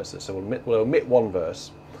 starred verses. So we'll omit one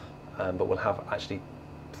verse, but we'll have actually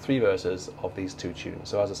 3 verses of these 2 tunes.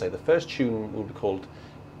 So as I say, the first tune will be called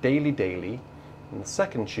Daily, Daily, and the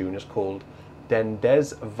second tune is called Den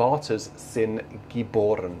des Vaters sind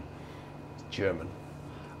geboren. It's German.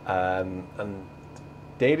 And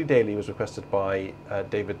Daily, Daily was requested by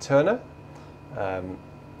David Turner,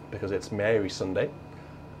 because it's Mary Sunday.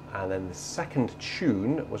 And then the second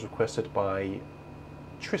tune was requested by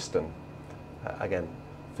Tristan, again,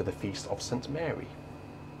 for the Feast of St. Mary.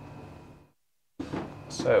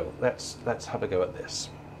 So let's have a go at this.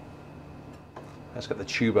 Let's get the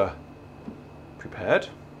tuba prepared.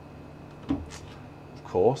 Of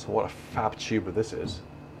course, what a fab tuba this is.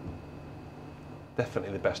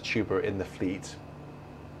 Definitely the best tuba in the fleet.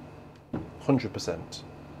 100%.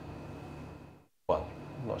 Well,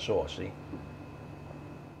 I'm not sure actually.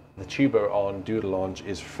 The tuba on Doodle Lounge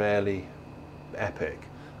is fairly epic,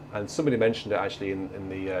 and somebody mentioned it actually in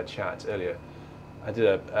the chat earlier. I did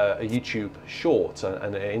a YouTube short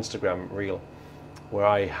and an Instagram reel where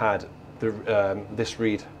I had this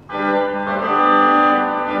reed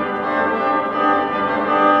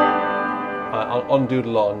on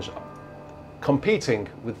Doodle Lounge competing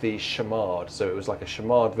with the chamade. So it was like a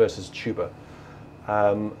chamade versus tuba.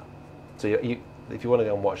 So if you want to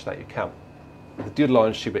go and watch that, you can. The Doodle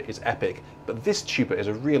Lounge tuba is epic, but this tuba is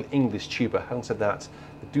a real English tuba. Having said that,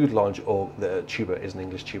 the Doodle Lounge or the tuba is an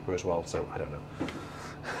English tuba as well, so I don't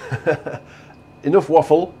know. Enough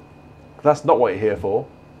waffle. That's not what you're here for,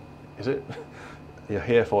 is it? You're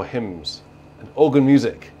here for hymns and organ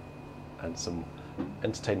music and some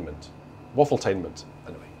entertainment. Waffletainment.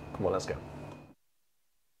 Anyway, come on, let's go.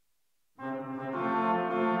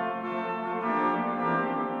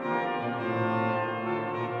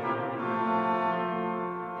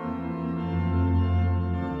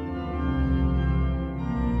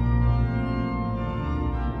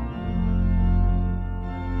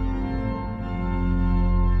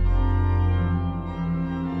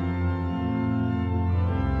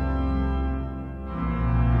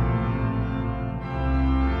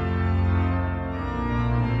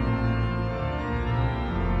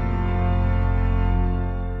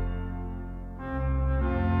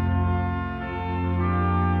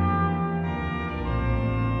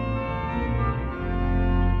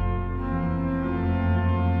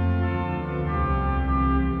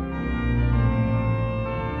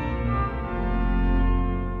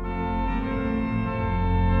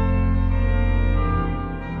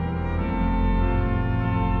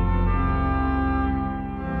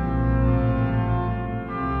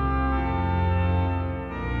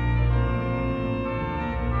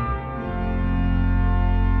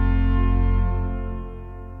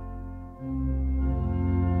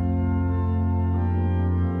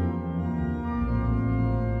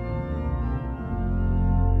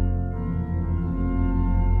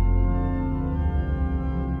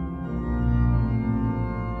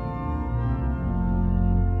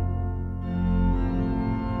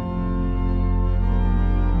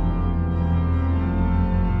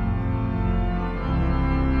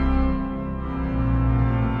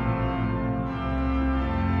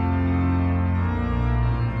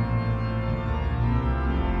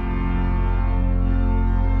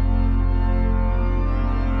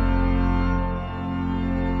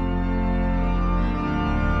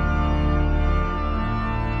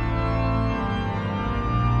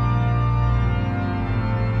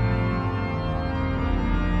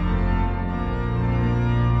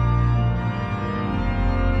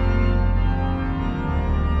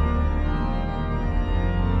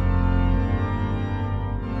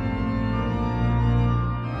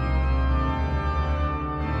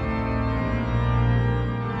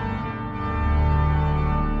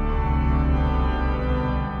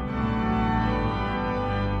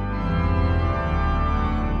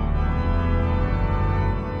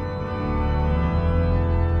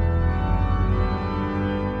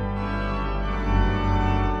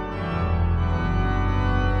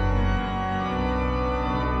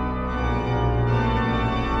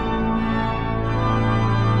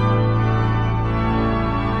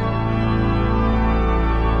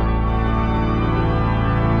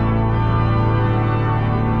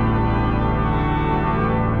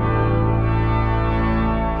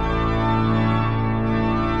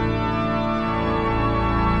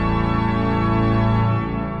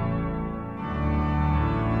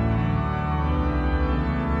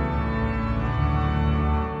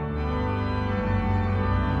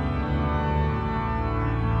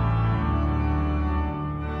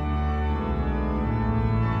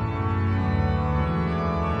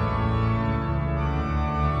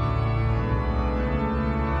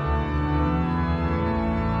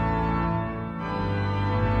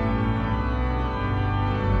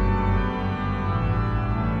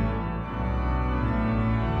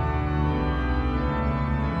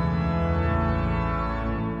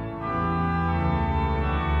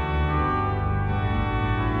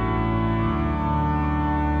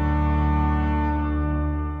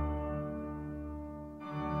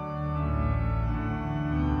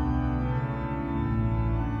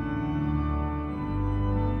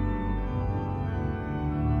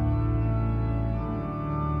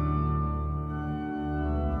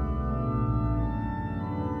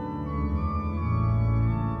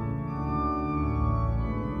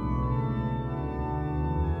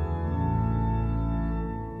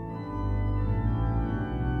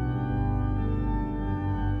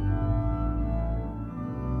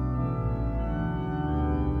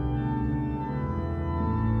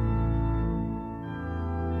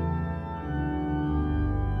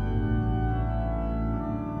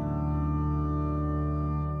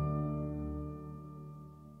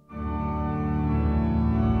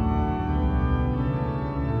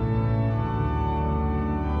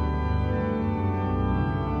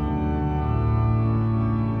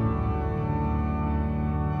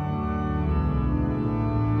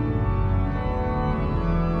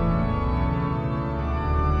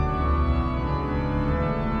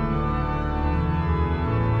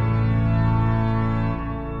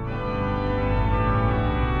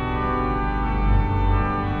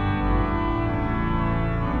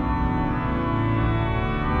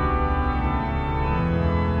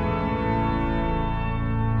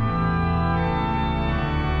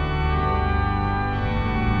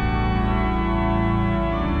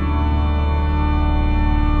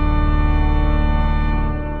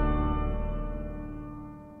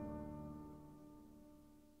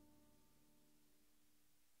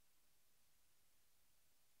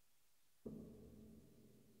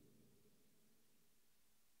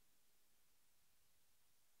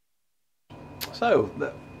 So,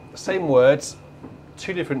 the same words,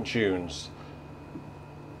 two different tunes.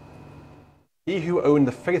 He who owned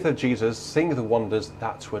the faith of Jesus, sing the wonders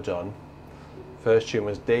that were done. First tune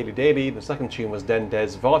was Daily Daily, the second tune was Den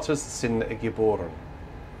des Vaters sind geboren,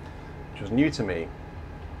 which was new to me.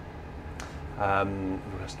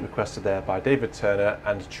 Requested there by David Turner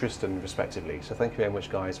and Tristan respectively. So thank you very much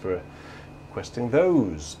guys for requesting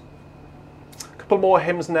those. A couple more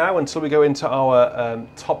hymns now until we go into our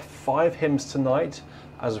top 5 hymns tonight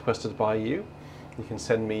as requested by you. You can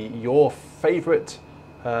send me your favourite,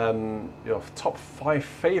 your top 5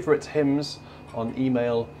 favourite hymns on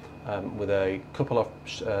email with a couple of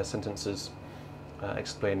sentences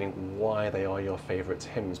explaining why they are your favourite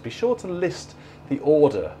hymns. Be sure to list the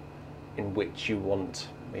order in which you want,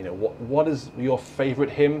 what is your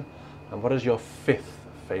favourite hymn and what is your 5th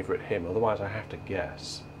favourite hymn, otherwise I have to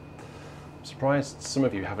guess. I'm surprised some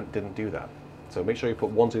of you didn't do that, so make sure you put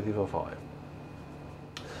 1, 2, 3, 4, 5.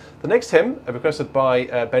 The next hymn, requested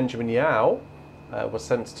by Benjamin Yao, was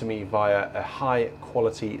sent to me via a high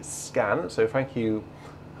quality scan, so thank you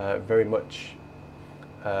very much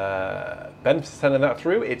Ben for sending that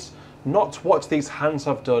through. It's not what these hands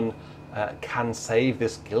have done can save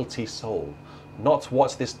this guilty soul, not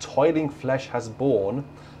what this toiling flesh has borne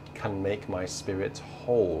can make my spirit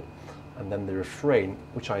whole. And then the refrain,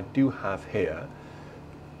 which I do have here.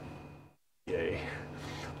 Yay.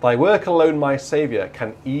 Thy work alone, my Saviour,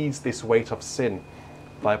 can ease this weight of sin.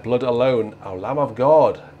 Thy blood alone, O Lamb of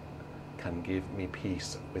God, can give me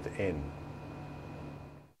peace within.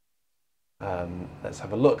 Let's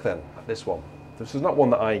have a look then at this one. This is not one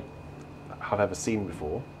that I have ever seen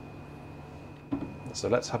before. So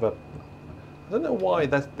let's have a... I don't know why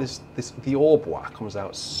the hautbois comes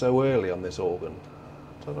out so early on this organ.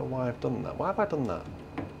 I don't know why I've done that. Why have I done that?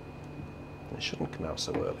 It shouldn't come out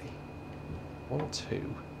so early. 1,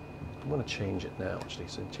 2. I'm going to change it now actually.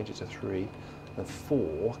 So change it to 3. And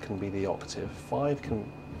 4 can be the octave. 5 can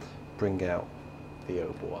bring out the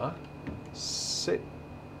hautbois. 6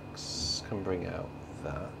 can bring out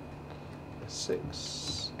that.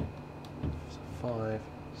 6, 5,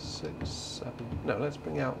 6, 7. No, let's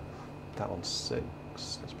bring out that on 6.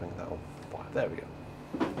 Let's bring that on 5. There we go.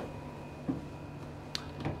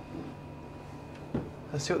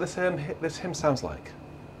 Let's see what this hymn sounds like.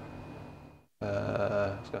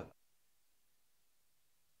 Let's go.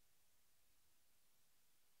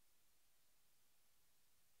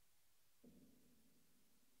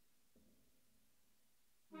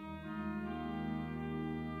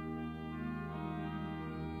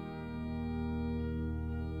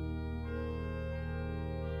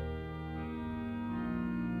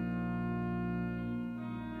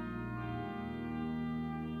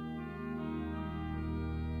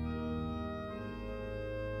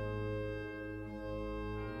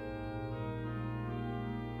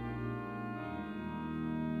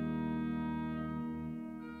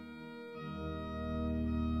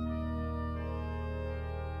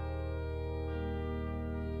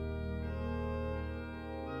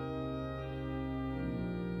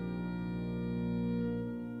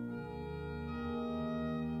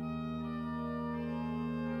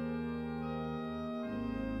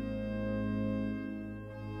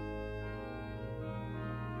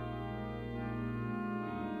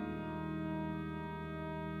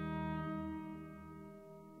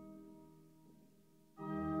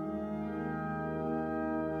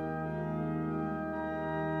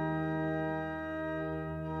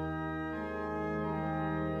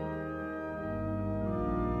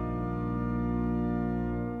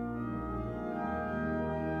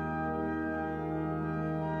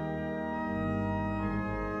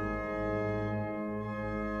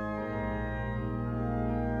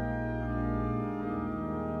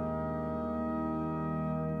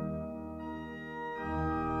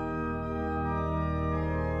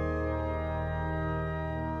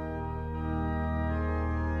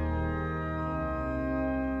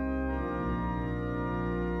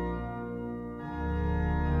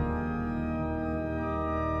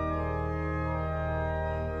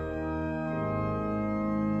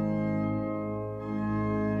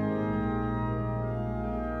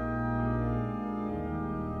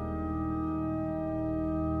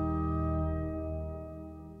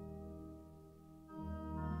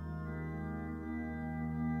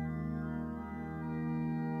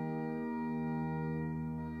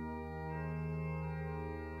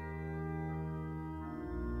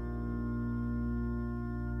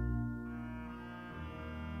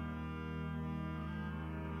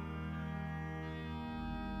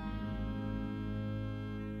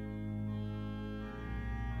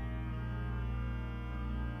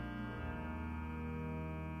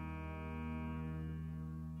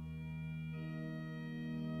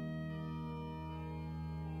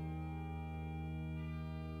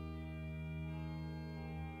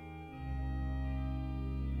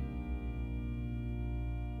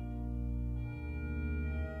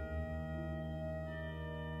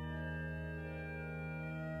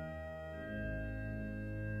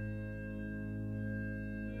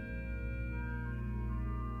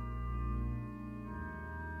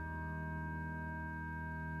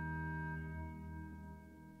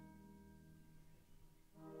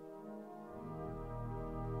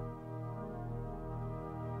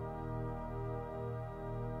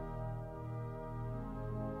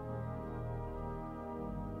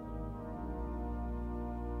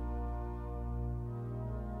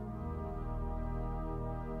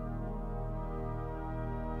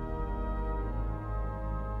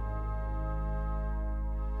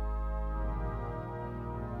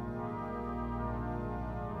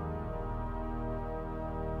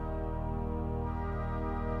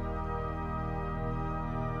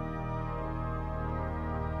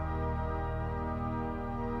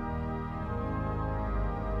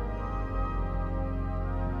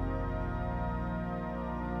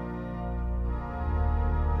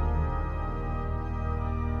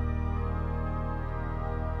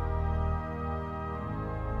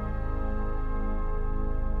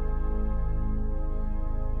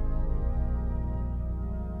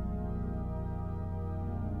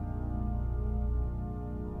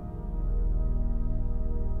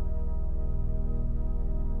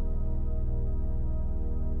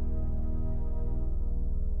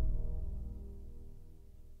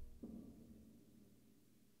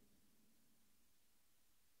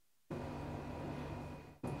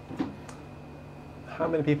 How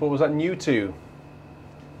many people was that new to?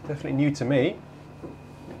 Definitely new to me.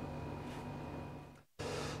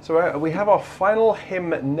 So we have our final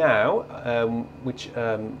hymn now, which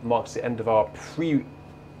marks the end of our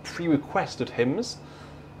pre-requested hymns.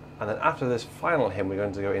 And then after this final hymn, we're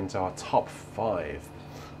going to go into our top 5.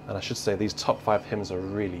 And I should say these top 5 hymns are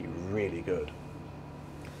really, really good.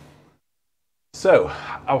 So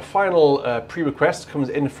our final pre-request comes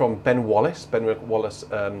in from Ben Wallace. Ben Wallace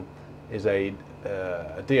is a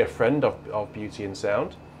dear friend of Beauty and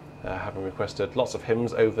Sound, having requested lots of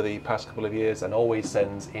hymns over the past couple of years and always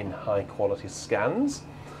sends in high quality scans.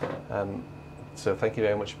 So thank you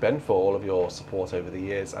very much, Ben, for all of your support over the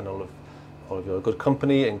years and all of your good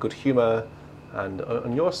company and good humour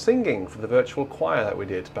and your singing for the virtual choir that we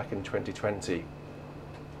did back in 2020.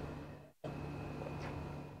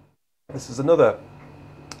 This is another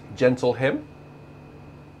gentle hymn.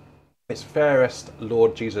 It's fairest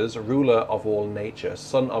Lord Jesus, ruler of all nature,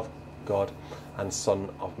 Son of God and Son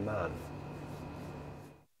of Man.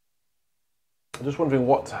 I'm just wondering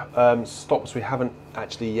what stops we haven't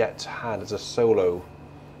actually yet had as a solo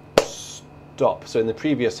stop. So in the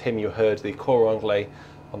previous hymn you heard the cor anglais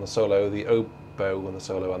on the solo, the oboe on the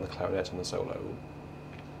solo and the clarinet on the solo.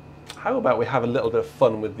 How about we have a little bit of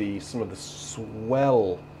fun with some of the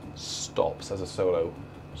swell stops as a solo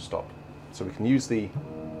stop? So we can use the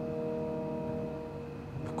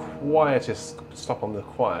quietest stop on the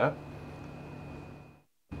choir.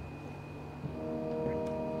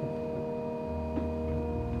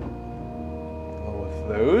 Along with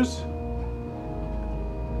those.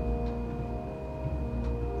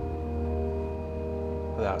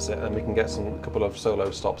 That's it, and we can get a couple of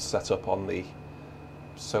solo stops set up on the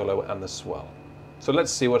solo and the swell. So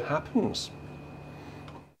let's see what happens.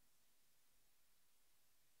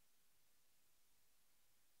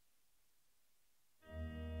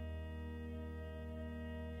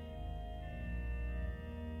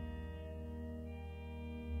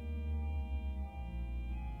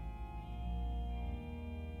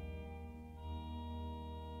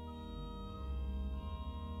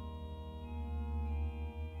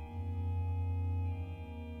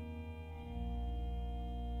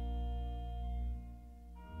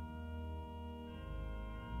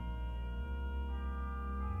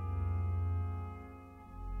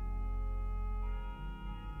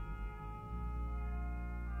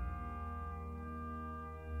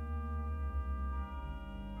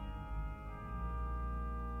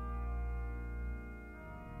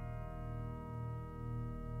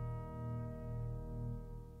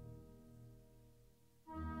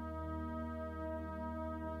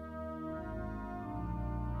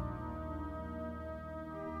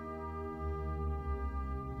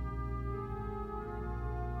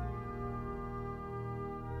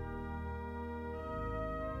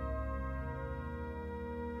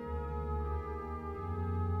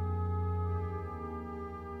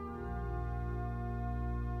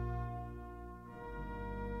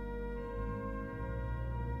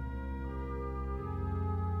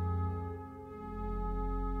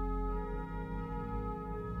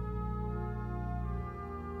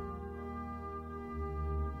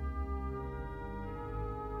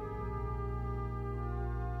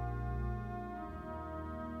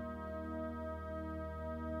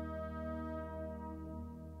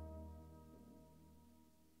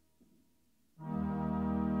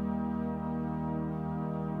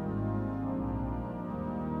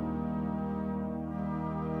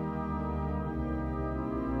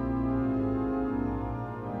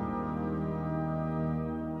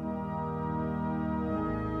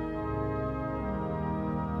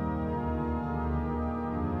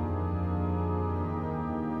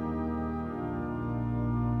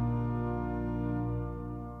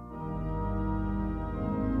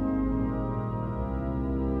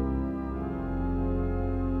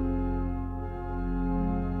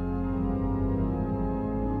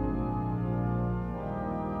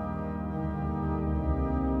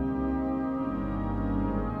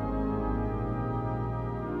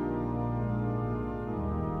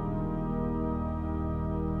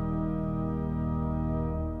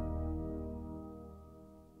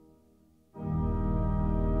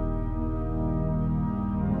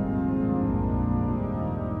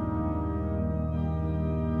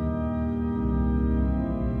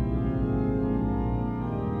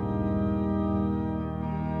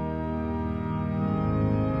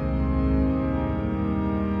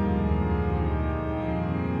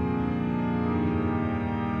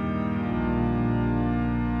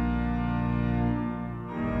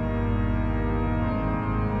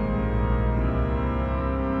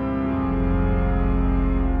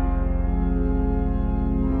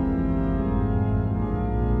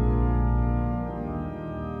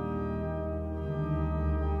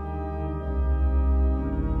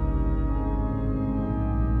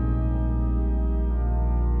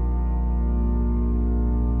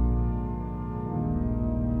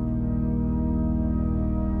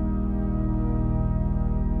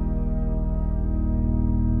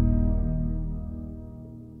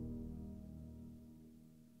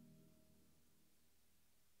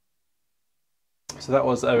 So that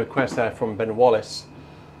was a request there from Ben Wallace.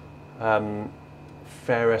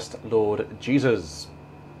 Fairest Lord Jesus.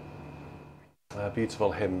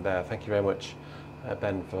 Beautiful hymn there. Thank you very much,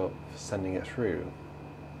 Ben, for sending it through.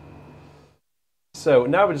 So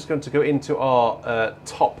now we're just going to go into our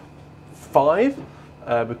top 5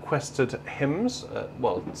 requested hymns.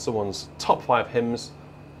 Well, someone's top 5 hymns.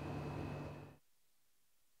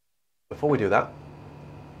 Before we do that,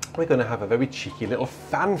 we're going to have a very cheeky little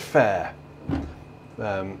fanfare.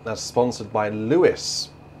 That's sponsored by Lewis.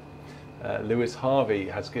 Lewis Harvey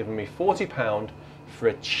has given me £40 for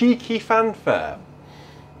a cheeky fanfare.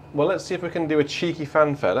 Well, let's see if we can do a cheeky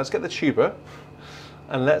fanfare. Let's get the tuba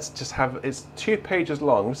and let's just have, it's 2 pages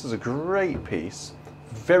long. This is a great piece,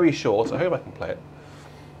 very short. I hope I can play it.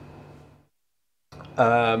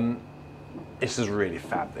 This is really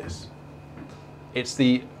fab, this. It's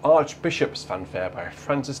the Archbishop's Fanfare by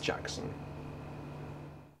Francis Jackson.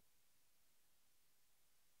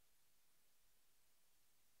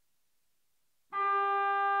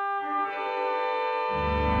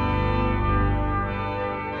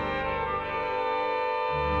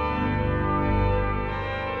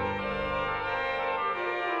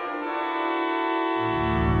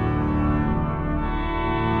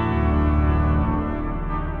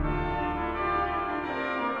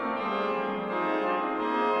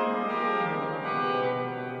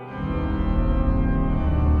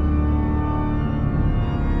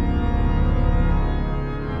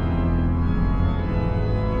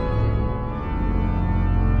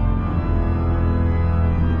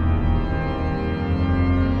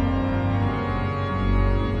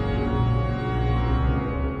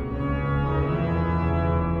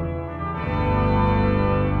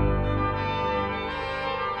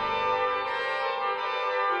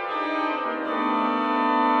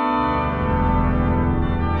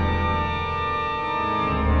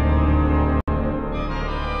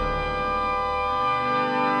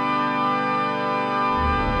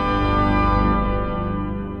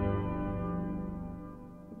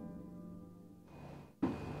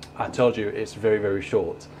 I told you it's very, very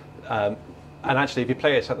short. And actually, if you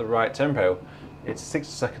play it at the right tempo, it's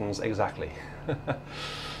 60 seconds exactly.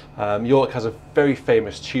 York has a very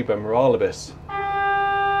famous tuba moralibus,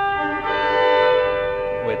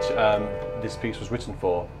 which this piece was written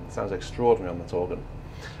for. It sounds extraordinary on that organ.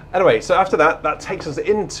 Anyway, so after that, that takes us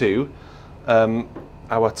into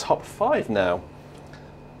our top 5 now.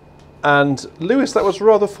 And Lewis, that was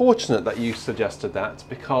rather fortunate that you suggested that,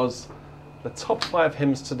 because the top 5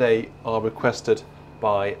 hymns today are requested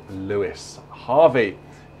by Lewis Harvey,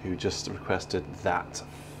 who just requested that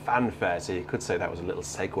fanfare. So you could say that was a little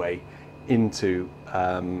segue into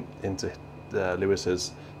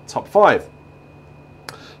Lewis's top 5.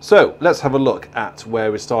 So let's have a look at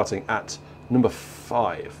where we're starting at number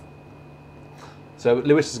 5. So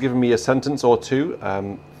Lewis has given me a sentence or two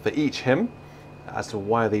for each hymn as to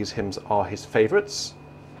why these hymns are his favourites.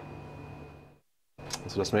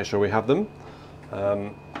 So let's make sure we have them.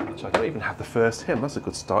 So I don't even have the first hymn. That's a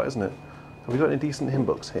good start, isn't it? Have we got any decent hymn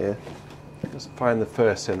books here? Let's find the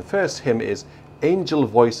first hymn. The first hymn is Angel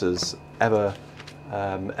Voices Ever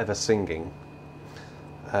Singing,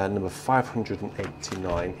 number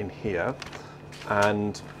 589 in here.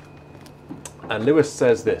 And Lewis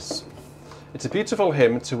says this: "It's a beautiful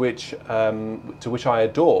hymn to which I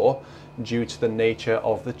adore, due to the nature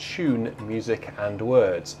of the tune, music and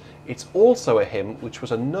words. It's also a hymn which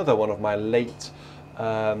was another one of my late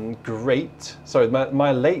my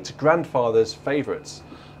late grandfather's favourites,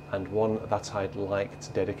 and one that I'd like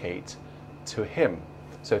to dedicate to him."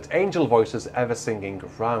 So it's Angel Voices Ever Singing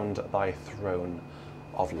Round Thy Throne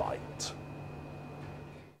of Light.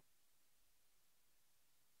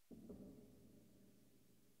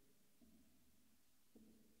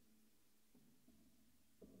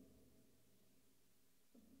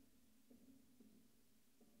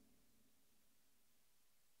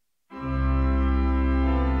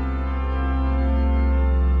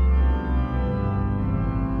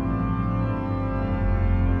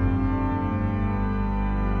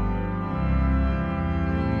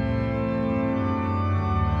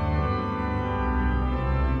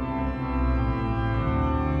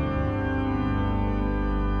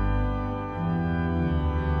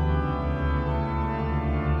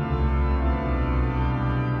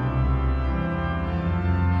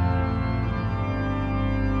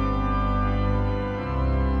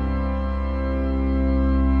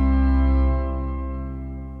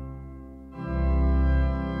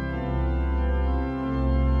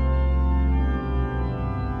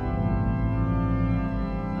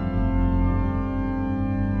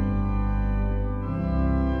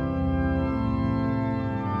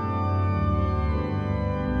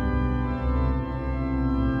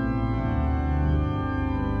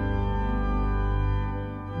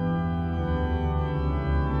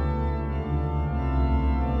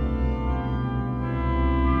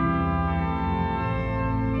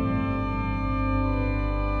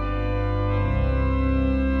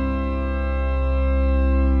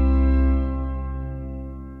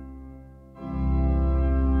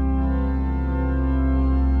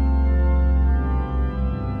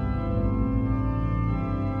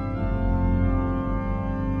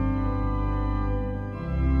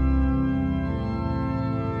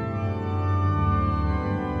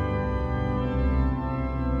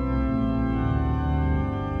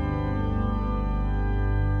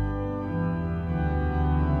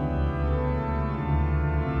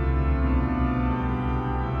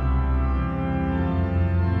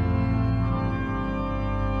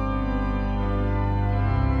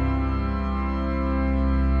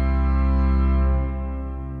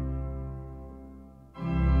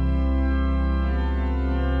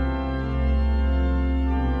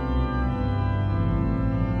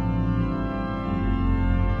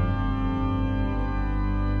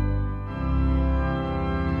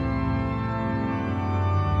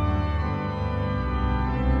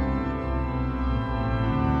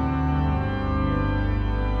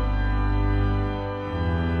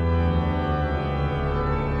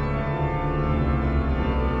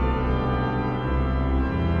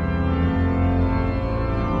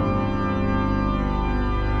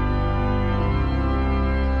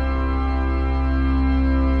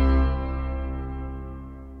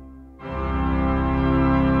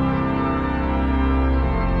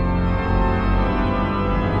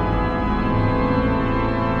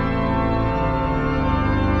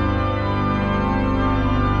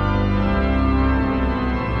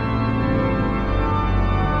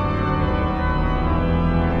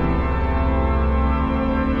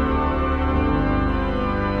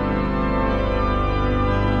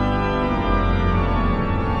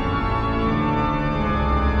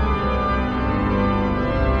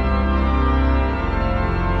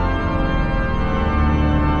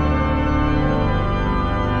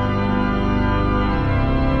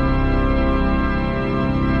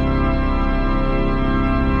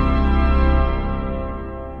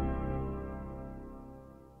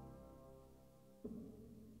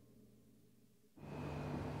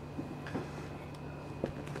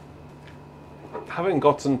 having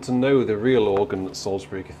gotten to know the real organ at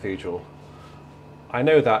Salisbury Cathedral, I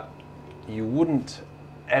know that you wouldn't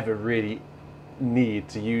ever really need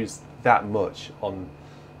to use that much on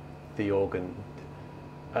the organ.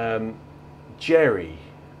 Jerry,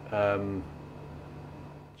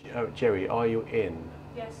 Jerry, are you in?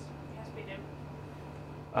 Yes, he has been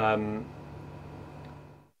in.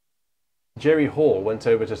 Jerry Hall went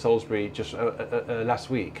over to Salisbury just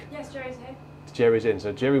last week. Yes, Jerry's here. Jerry's in,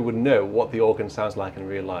 so Jerry would know what the organ sounds like in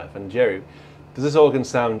real life. And Jerry, does this organ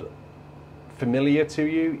sound familiar to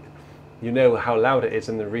you? You know how loud it is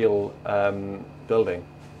in the real building.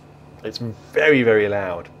 It's very, very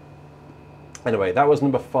loud. Anyway, that was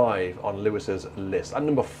number 5 on Lewis's list. And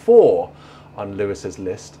number 4 on Lewis's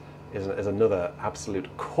list is another absolute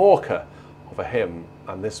corker of a hymn.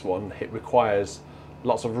 And this one, it requires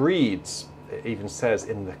lots of reeds. It even says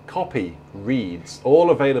in the copy, reeds.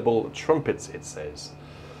 All available trumpets, it says.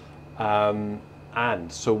 And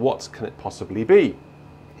so what can it possibly be?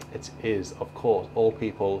 It is, of course, all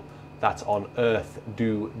people that on earth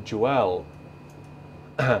do dwell.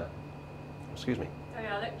 Excuse me. Oh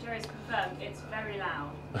yeah, look, Jerry's confirmed. It's very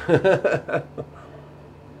loud.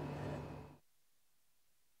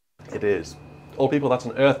 It is. All people that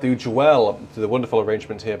on earth do dwell. To the wonderful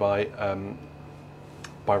arrangement here by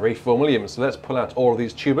Ralph Vaughan Williams. So let's pull out all of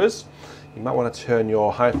these tubas. You might want to turn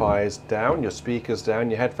your hi-fis down, your speakers down,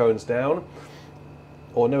 your headphones down,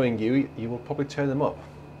 or knowing you, you will probably turn them up.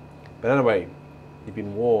 But anyway, you've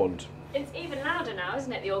been warned. It's even louder now,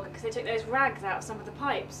 isn't it, the organ? Because they took those rags out of some of the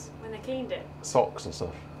pipes when they cleaned it. Socks and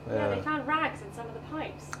stuff. Yeah, they found rags in some of the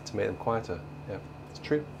pipes. To make them quieter. Yeah, it's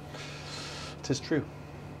true. It is true.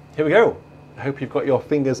 Here we go. I hope you've got your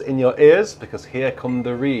fingers in your ears, because here come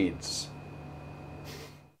the reeds.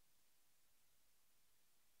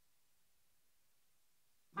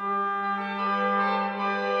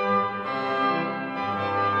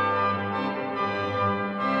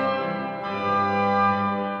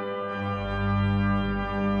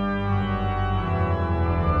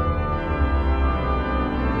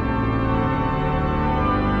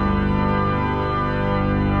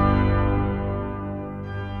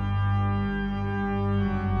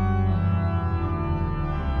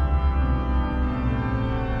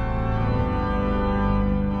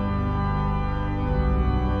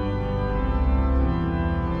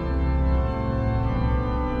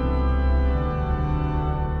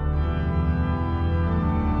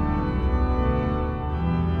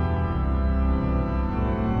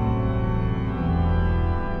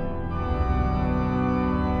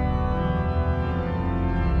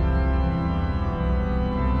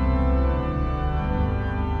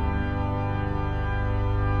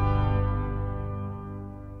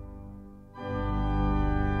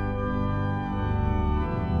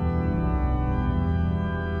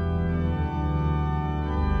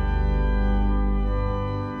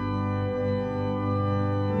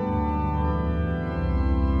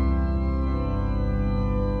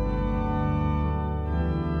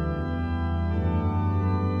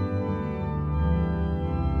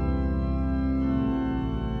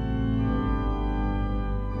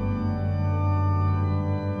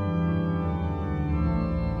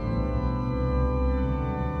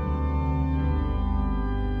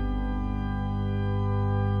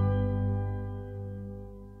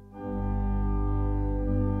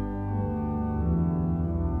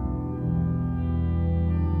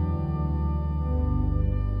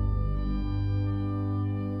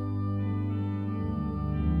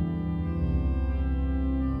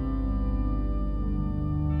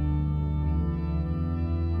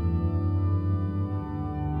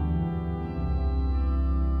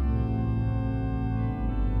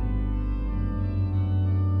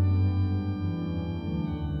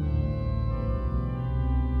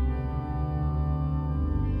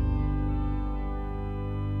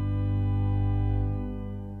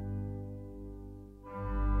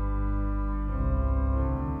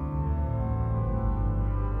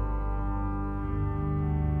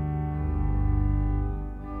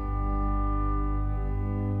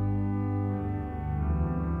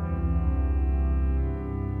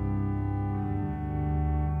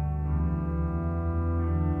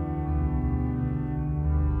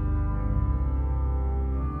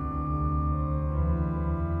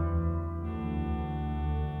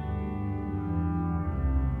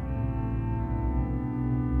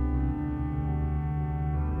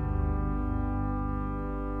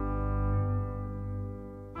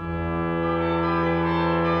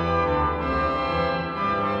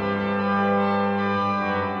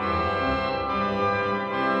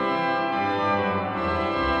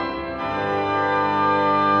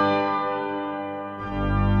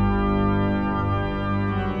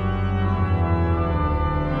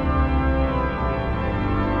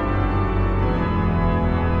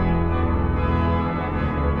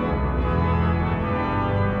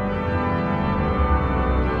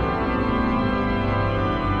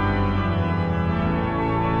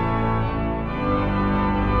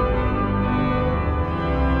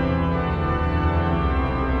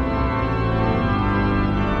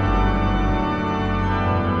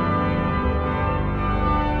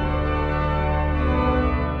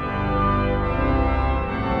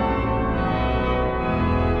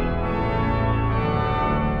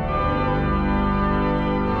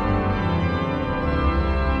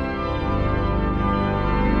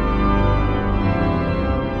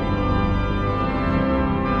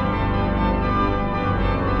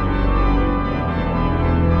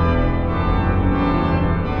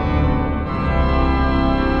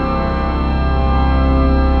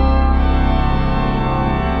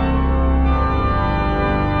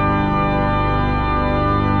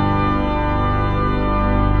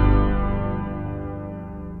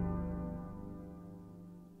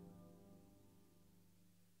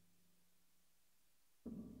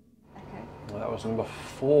 was number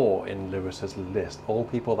 4 in Lewis's list. All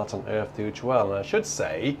people that on earth do dwell. And I should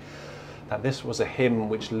say that this was a hymn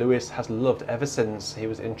which Lewis has loved ever since he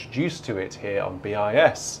was introduced to it here on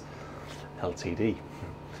BIS LTD,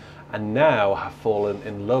 and now have fallen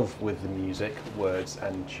in love with the music, words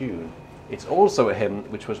and tune. It's also a hymn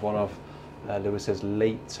which was one of Lewis's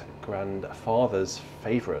late grandfather's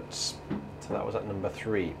favourites, so that was at number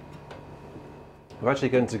 3. We're actually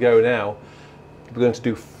going to go now, we're going to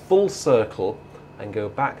do full circle and go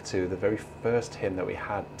back to the very first hymn that we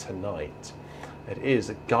had tonight. It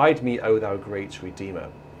is Guide Me, O Thou Great Redeemer.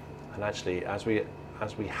 And actually, as we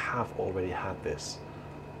have already had this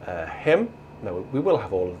hymn, no, we will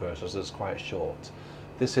have all the verses, it's quite short.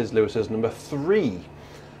 This is Lewis's number 3,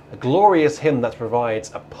 a glorious hymn that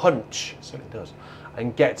provides a punch, it certainly does,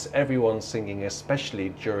 and gets everyone singing, especially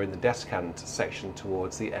during the descant section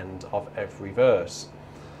towards the end of every verse.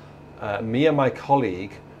 Me and my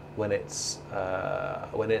colleague, when it's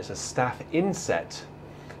a staff inset,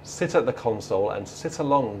 sit at the console and sing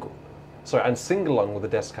along with the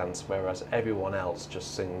descants, whereas everyone else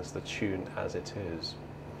just sings the tune as it is.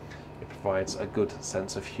 It provides a good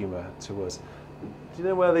sense of humour to us. Do you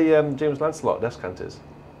know where the James Lancelot descant is?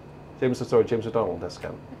 James O'Donnell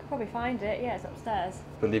descant. I could probably find it. Yeah, it's upstairs.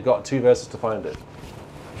 But you've got 2 verses to find it.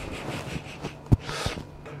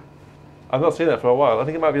 I've not seen that for a while. I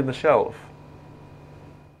think it might be on the shelf.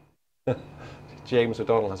 James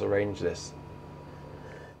O'Donnell has arranged this.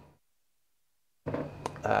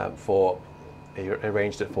 He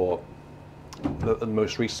arranged it for the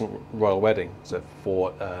most recent royal wedding, so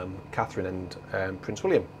for Catherine and Prince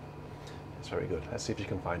William. It's very good. Let's see if you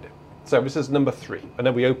can find it. So this is number 3. I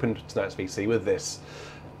know we opened tonight's VC with this,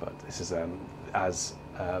 but this is as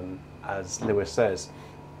Lewis says,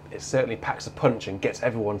 it certainly packs a punch and gets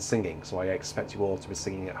everyone singing. So I expect you all to be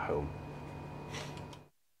singing at home.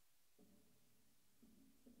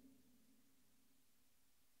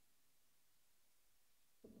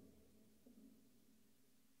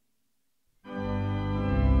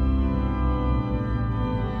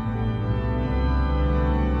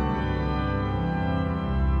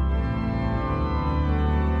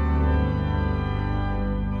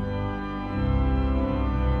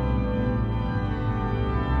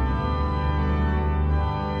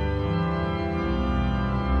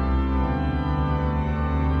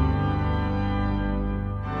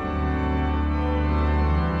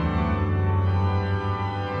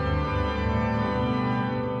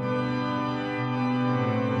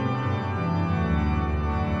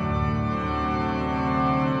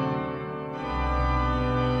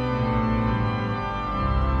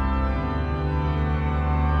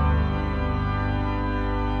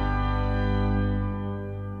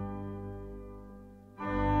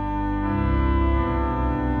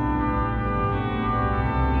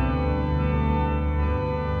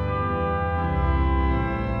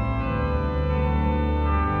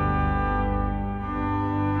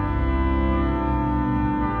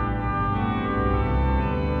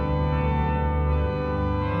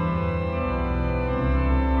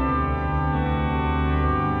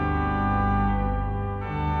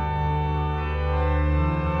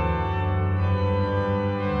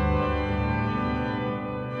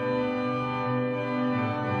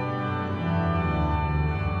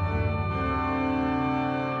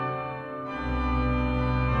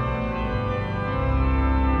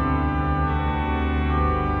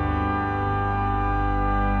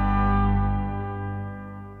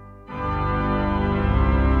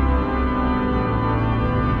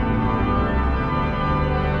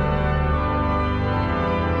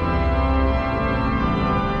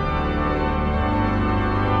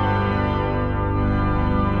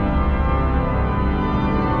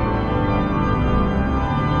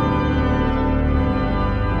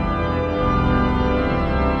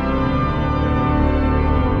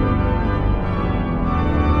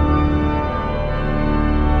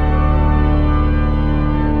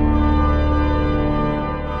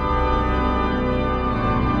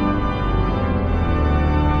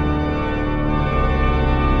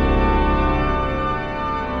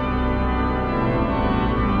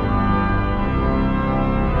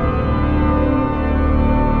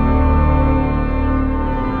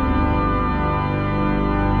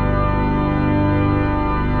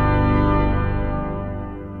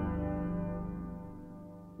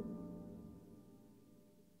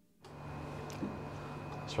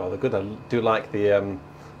 It's rather good. I do like the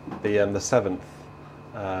 7th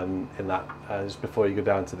in that just before you go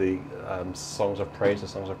down to the songs of praise, the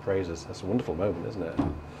songs of praises. That's a wonderful moment, isn't it?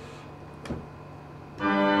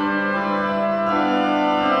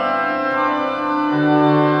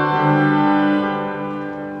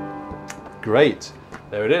 Great.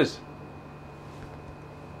 There it is.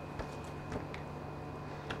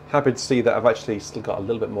 Happy to see that I've actually still got a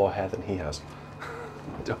little bit more hair than he has.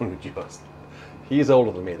 Don't adjust. He's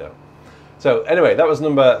older than me though. So anyway, that was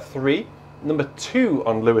number 3. Number 2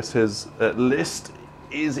 on Lewis's list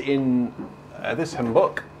is in this hymn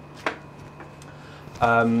book.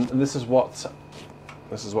 And this is what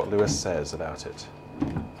Lewis says about it.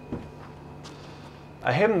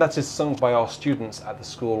 A hymn that is sung by our students at the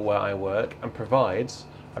school where I work and provides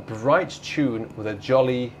a bright tune with a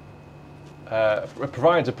jolly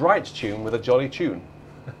tune.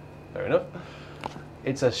 Fair enough.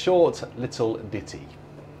 It's a short little ditty.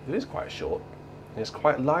 It is quite short. And it's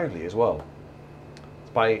quite lively as well.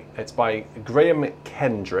 It's by Graham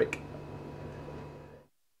Kendrick.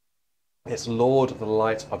 It's Lord, the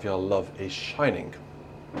light of your love is shining.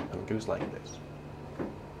 And it goes like this.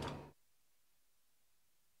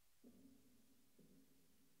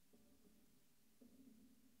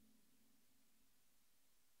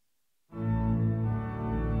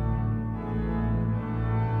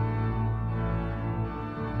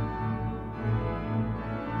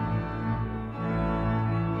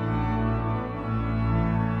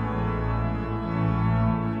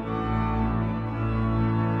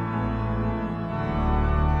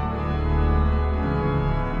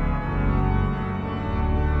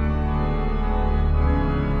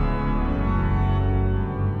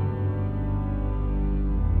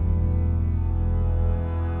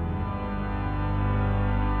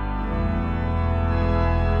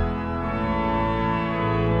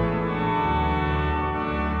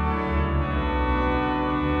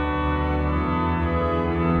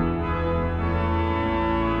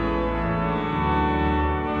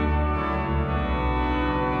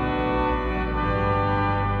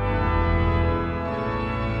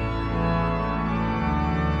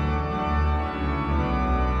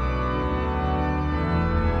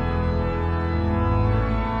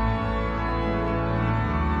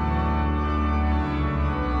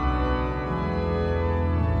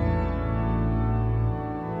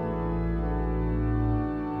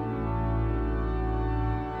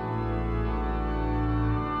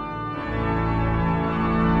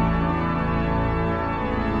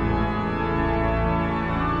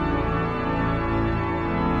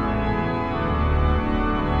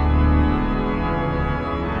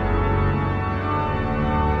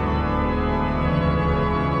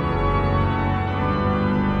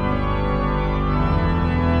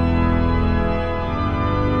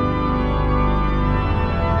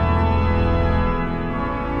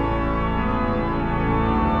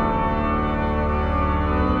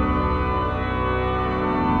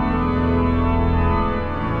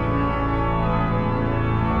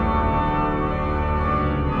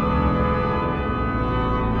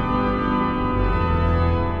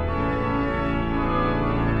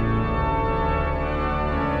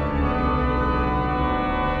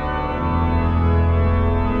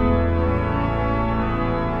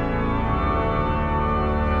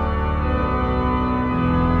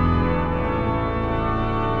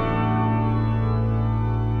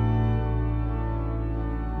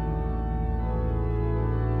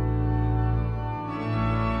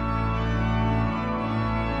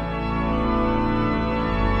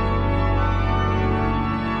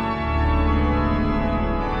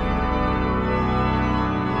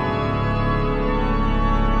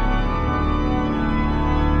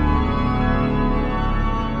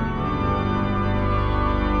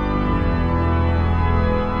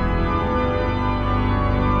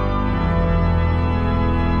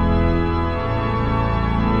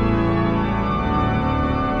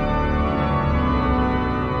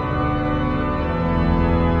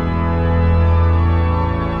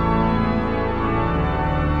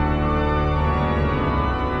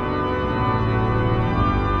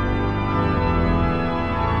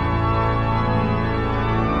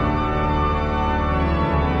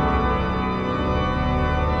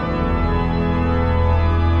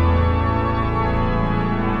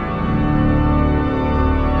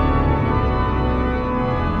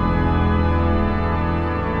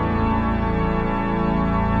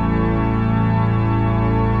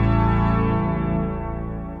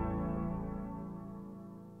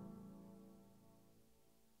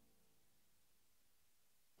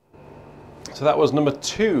 So that was number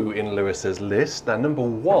 2 in Lewis's list. Now number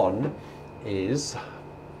 1 is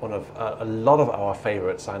one of a lot of our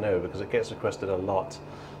favourites, I know, because it gets requested a lot.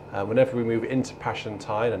 Whenever we move into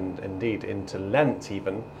Passiontide and indeed into Lent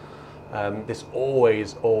even, this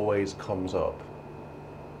always comes up.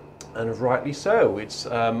 And rightly so. It's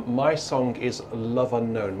my song is Love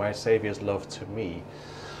Unknown, My Saviour's Love to Me.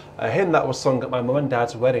 A hymn that was sung at my mum and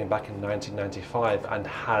dad's wedding back in 1995 and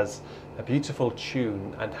has a beautiful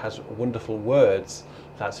tune and has wonderful words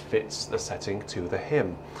that fits the setting to the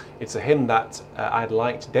hymn. It's a hymn that I'd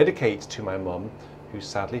like to dedicate to my mum, who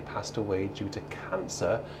sadly passed away due to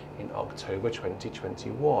cancer in October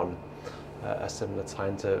 2021, a similar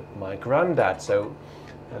time to my granddad. So,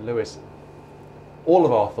 Lewis, all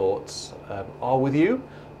of our thoughts are with you.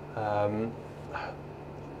 To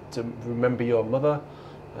remember your mother,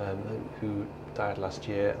 who died last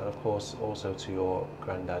year, and of course also to your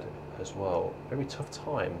granddad as well. Very tough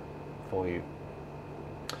time for you.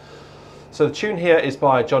 So the tune here is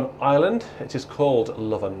by John Ireland. It is called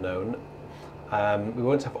Love Unknown. We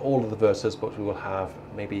won't have all of the verses, but we will have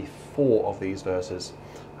maybe 4 of these verses.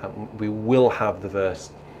 We will have the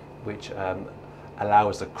verse which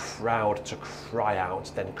allows the crowd to cry out,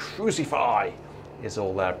 then crucify is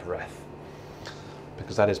all their breath.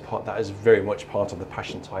 Because that is very much part of the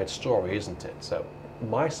Passiontide story, isn't it? So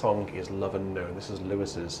my song is Love Unknown. This is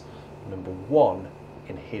Lewis's number 1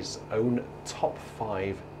 in his own top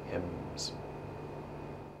 5 hymns.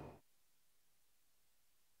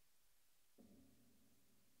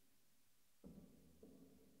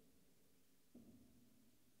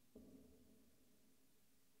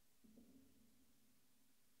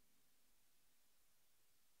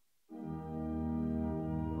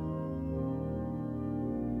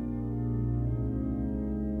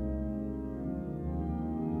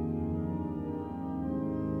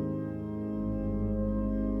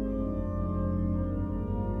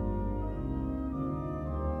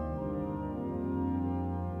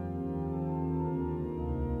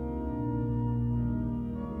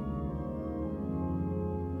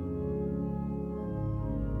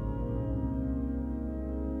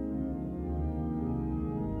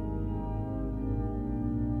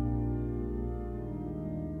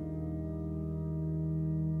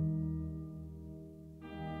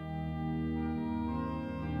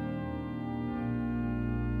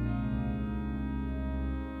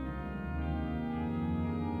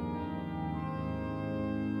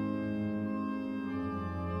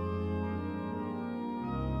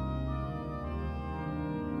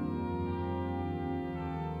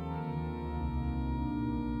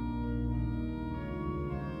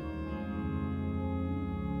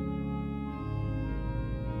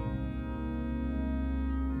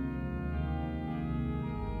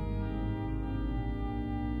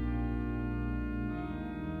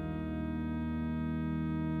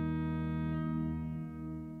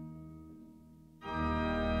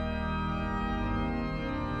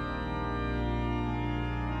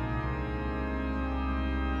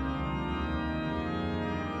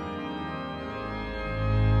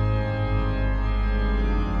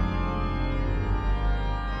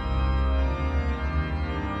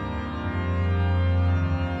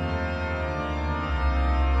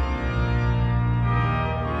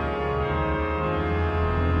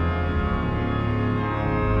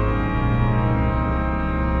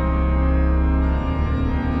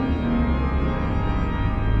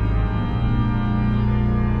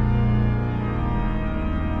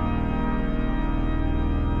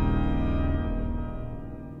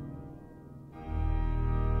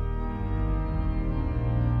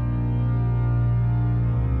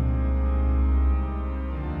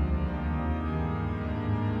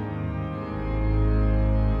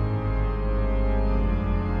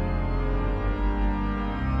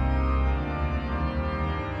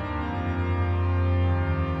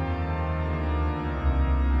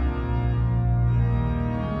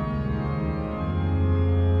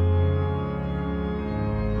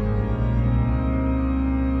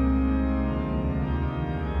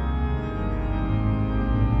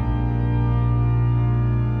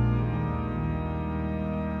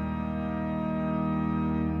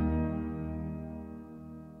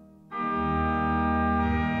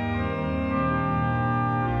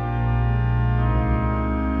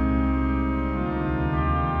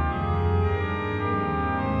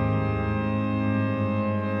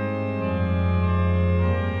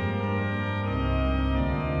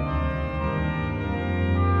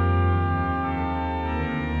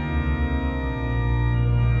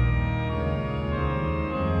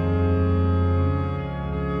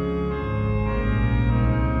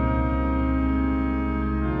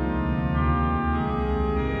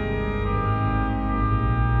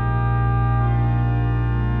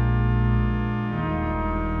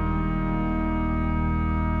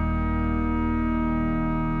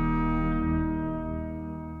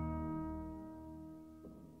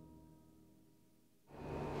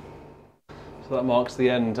 So that marks the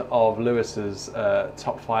end of Lewis's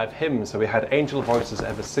top 5 hymns. So we had Angel Voices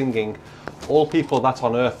Ever Singing, All people that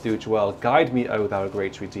on earth do dwell, guide me, O thou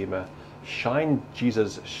great Redeemer. Shine,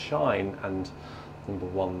 Jesus, shine. And number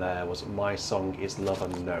 1 there was My Song is Love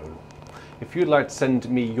Unknown. If you'd like to send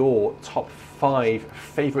me your top 5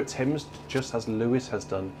 favourite hymns, just as Lewis has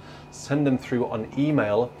done, send them through on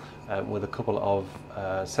email with a couple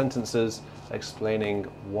of sentences explaining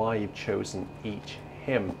why you've chosen each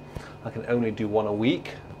hymn. I can only do 1 a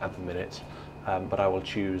week at the minute, but I will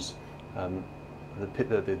choose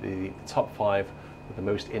the top 5 with the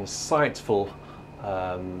most insightful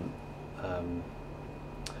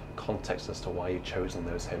context as to why you've chosen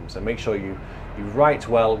those hymns. So make sure you write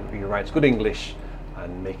well, you write good English,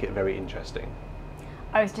 and make it very interesting.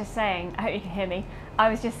 I was just saying, I hope you can hear me, I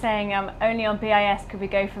was just saying only on BIS could we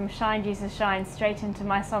go from Shine Jesus Shine straight into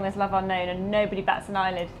My Song is Love Unknown, and nobody bats an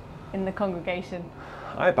eyelid in the congregation.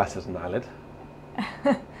 I batted an eyelid.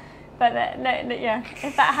 But yeah,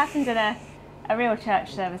 if that happened in a real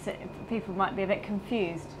church service, people might be a bit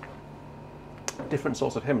confused. Different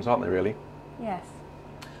sorts of hymns, aren't they, really? Yes.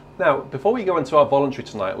 Now, before we go into our voluntary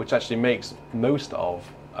tonight, which actually makes most of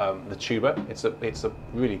the tuba, it's a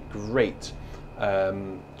really great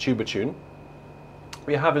tuba tune.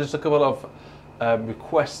 We have just a couple of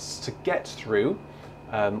requests to get through,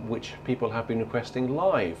 which people have been requesting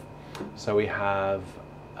live. So we have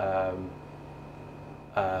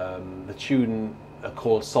the tune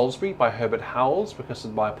called Salisbury by Herbert Howells,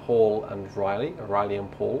 requested by Paul and Riley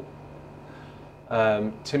and Paul.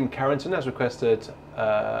 Tim Carrington has requested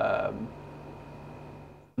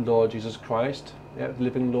Lord Jesus Christ, yeah,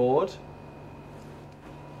 Living Lord.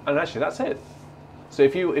 And actually that's it. So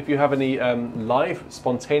if you have any live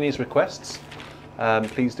spontaneous requests,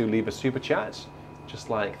 please do leave a super chat, just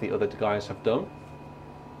like the other guys have done.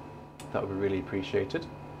 That would be really appreciated.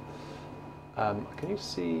 Can you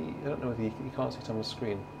see? I don't know whether you can't see it on the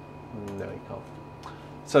screen. No, you can't.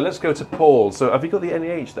 So let's go to Paul. So have you got the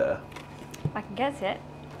NEH there? I can get it.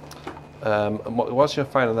 Whilst you're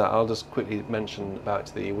finding that, I'll just quickly mention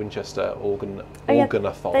about the Winchester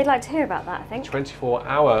Organathon. They'd like to hear about that, I think.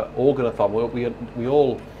 24-hour Organathon. We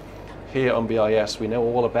all here on BIS, we know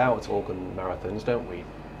all about organ marathons, don't we?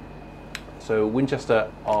 So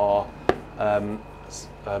Winchester are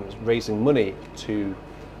raising money to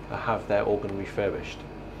have their organ refurbished.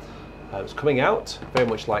 It's coming out very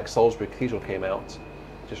much like Salisbury Cathedral came out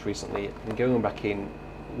just recently, and going back in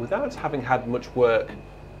without having had much work.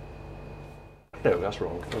 No, that's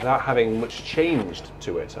wrong. Without having much changed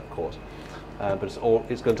to it, of course. But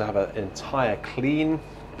it's going to have an entire clean,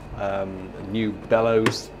 new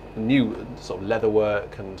bellows, new sort of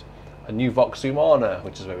leatherwork, and a new Vox Humana,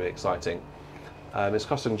 which is very exciting. It's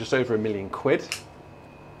costing just over £1 million,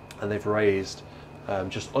 and they've raised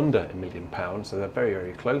just under £1 million, so they're very,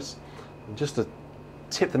 very close. And just to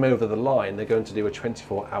tip them over the line, they're going to do a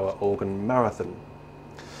 24-hour organ marathon.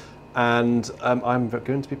 And I'm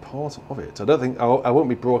going to be part of it. I don't think I won't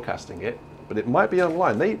be broadcasting it, but it might be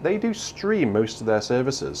online. They do stream most of their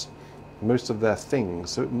services, most of their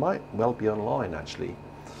things, so it might well be online actually.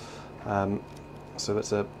 So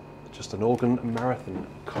that's just an organ marathon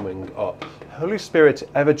coming up. Holy Spirit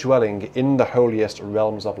ever dwelling in the holiest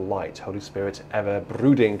realms of light. Holy Spirit ever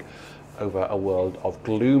brooding over a world of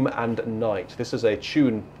gloom and night. This is a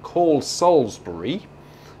tune called Salisbury,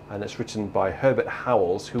 and it's written by Herbert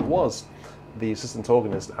Howells, who was the assistant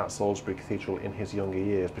organist at Salisbury Cathedral in his younger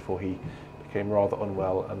years before he became rather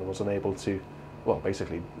unwell and was unable to, well,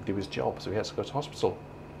 basically do his job. So he had to go to hospital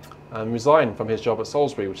and resign from his job at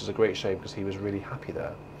Salisbury, which is a great shame because he was really happy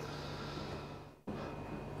there.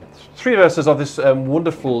 3 verses of this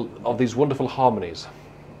these wonderful harmonies.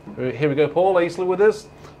 Here we go, Paul. Are you still with us?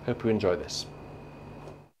 Hope you enjoy this.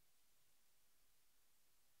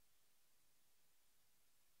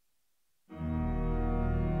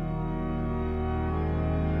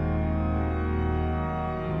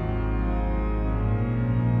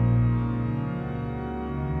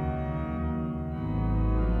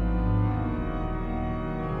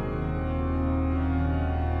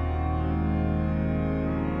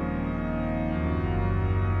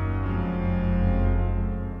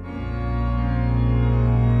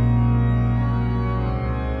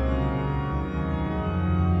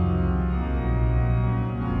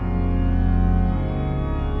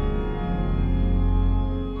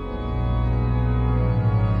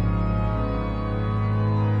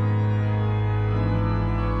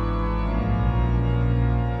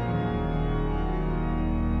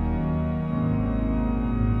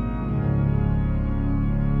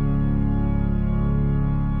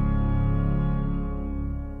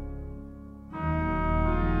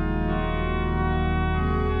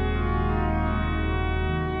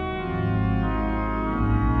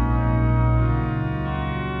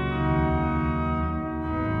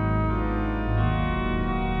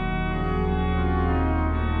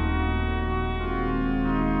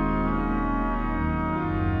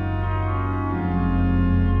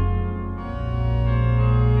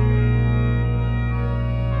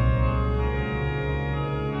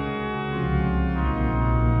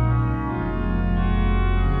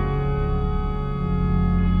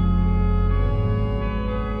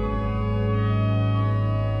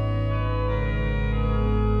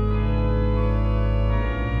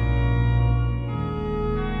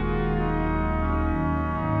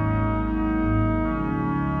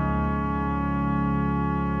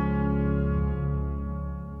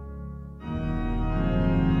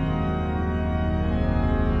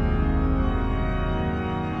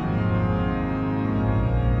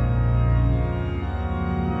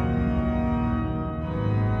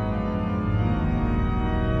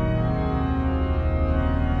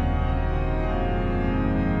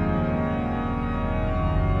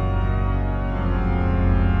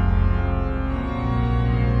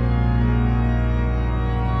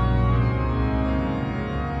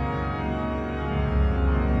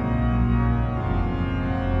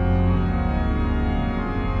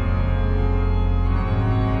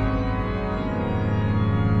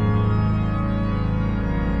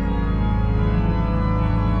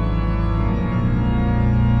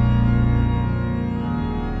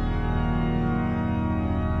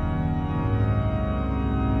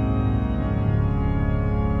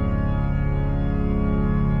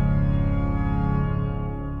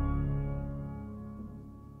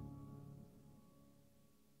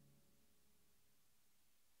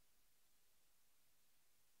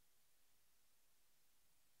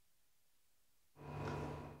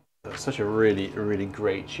 such a really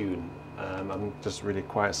great tune. I'm just really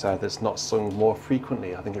quite sad that it's not sung more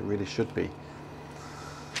frequently. I think it really should be.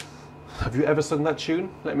 Have you ever sung that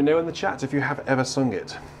tune? Let me know in the chat if you have ever sung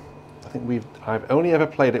it. I think I've only ever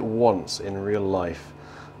played it once in real life,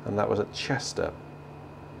 and that was at Chester.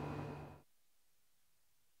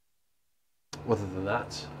 Other than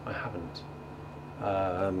that, I haven't.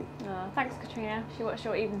 Thanks, Katrina. She watched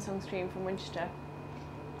your Evensong stream from Winchester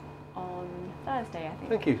on Thursday, I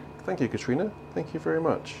think. Thank you, Katrina. Thank you very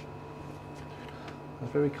much.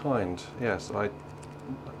 That's very kind. Yes, I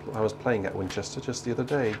was playing at Winchester just the other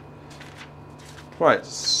day. Right,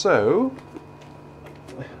 so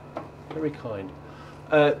very kind.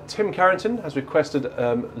 Tim Carrington has requested,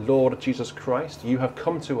 Lord Jesus Christ, you have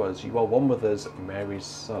come to us. You are one with us, Mary's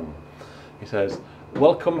son. He says,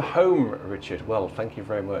 welcome home, Richard. Well, thank you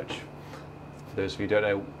very much. For those of you who don't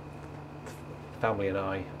know, family and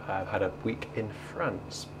I had a week in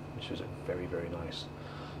France, which was very, very nice.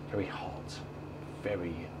 Very hot.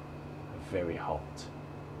 Very, very hot.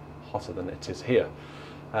 Hotter than it is here.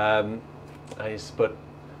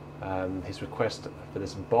 His request for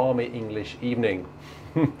this balmy English evening,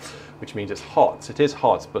 which means it's hot. It is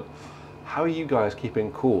hot, but how are you guys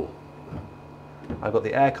keeping cool? I've got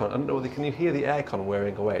the aircon. I don't know whether can you hear the aircon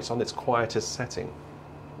wearing away. It's on its quietest setting.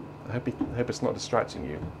 I hope it's not distracting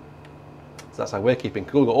you. So that's how we're keeping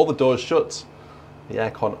cool. Got all the doors shut, the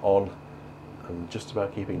aircon on, and just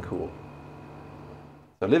about keeping cool.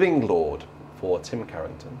 The Living Lord for Tim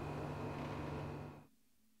Carrington.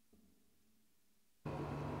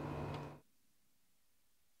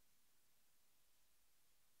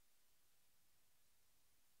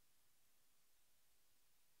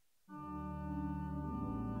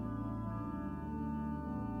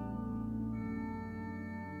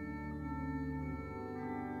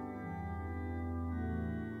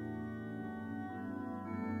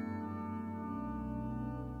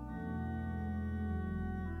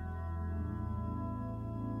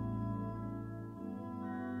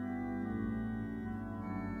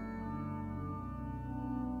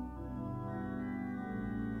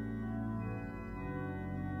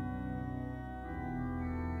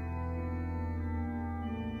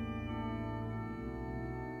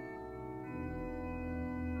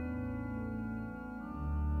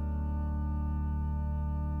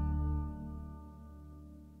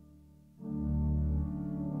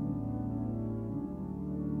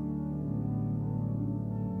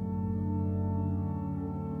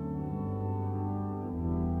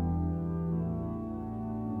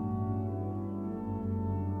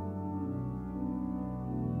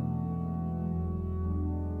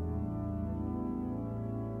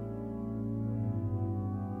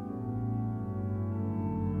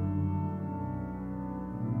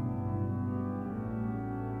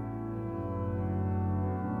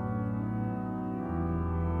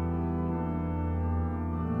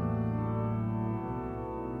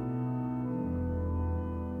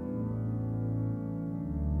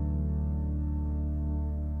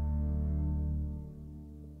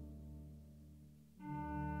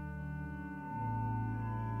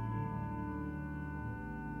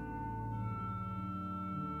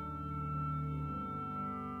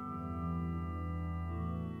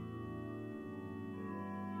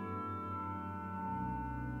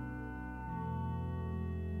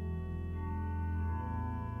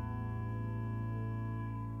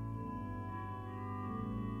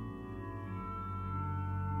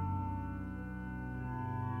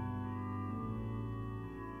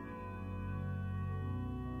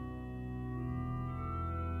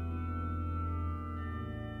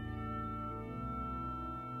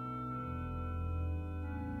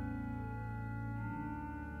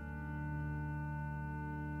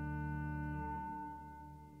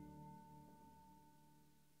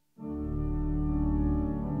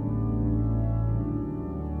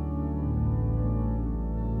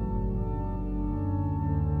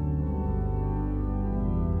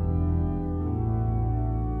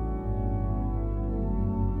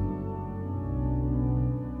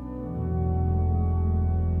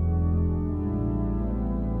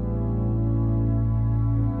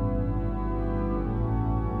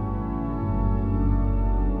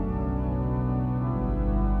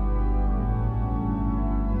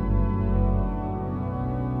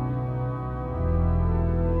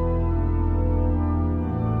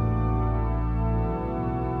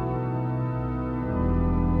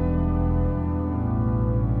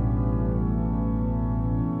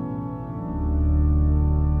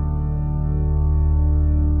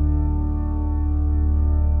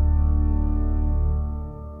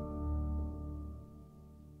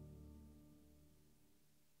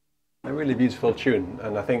 really beautiful tune,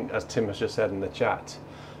 and I think, as Tim has just said in the chat,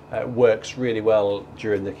 it works really well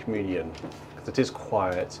during the communion because it is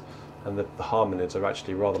quiet, and the harmonies are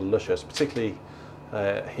actually rather luscious, particularly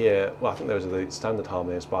here. Well, I think those are the standard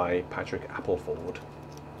harmonies by Patrick Appleford.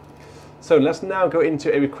 So let's now go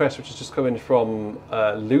into a request which has just come in from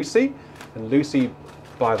Lucy, and Lucy,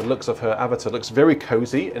 by the looks of her avatar, looks very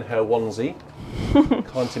cosy in her onesie.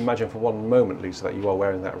 Can't imagine for one moment, Lucy, that you are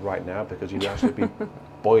wearing that right now, because you'd actually be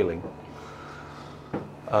boiling.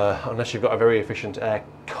 Unless you've got a very efficient air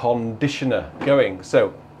conditioner going.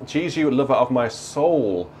 So, Jesu, lover of my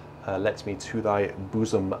soul, let me to thy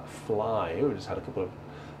bosom fly. Oh, we just had a couple of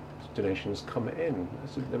donations come in.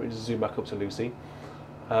 Let me just zoom back up to Lucy.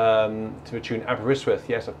 To the tune Aberystwyth.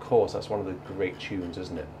 Yes, of course, that's one of the great tunes,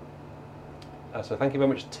 isn't it? So thank you very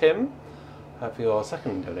much, Tim, for your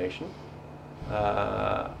second donation.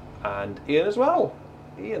 And Ian as well.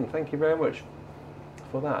 Ian, thank you very much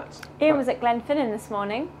for that. Ian was at Glenfinnan this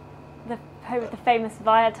morning, the famous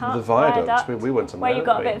viaduct. The viaduct. We went to where you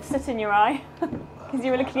got a bit of soot in your eye because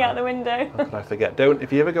you were looking out the window. How can I forget?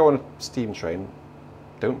 If you ever go on a steam train,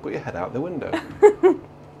 don't put your head out the window.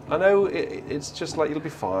 I know it's just like you'll be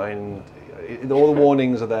fine. All the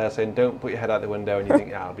warnings are there saying don't put your head out the window, and you think,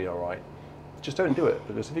 yeah, I'll be all right. Just don't do it,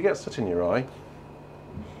 because if you get soot in your eye,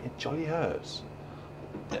 it jolly hurts.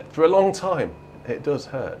 For a long time, it does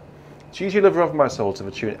hurt. Choose you lover of my soul to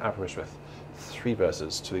the tune Aberystwyth. 3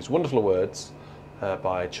 verses to these wonderful words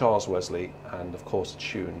by Charles Wesley, and of course the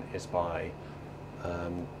tune is by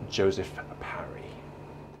Joseph Parry.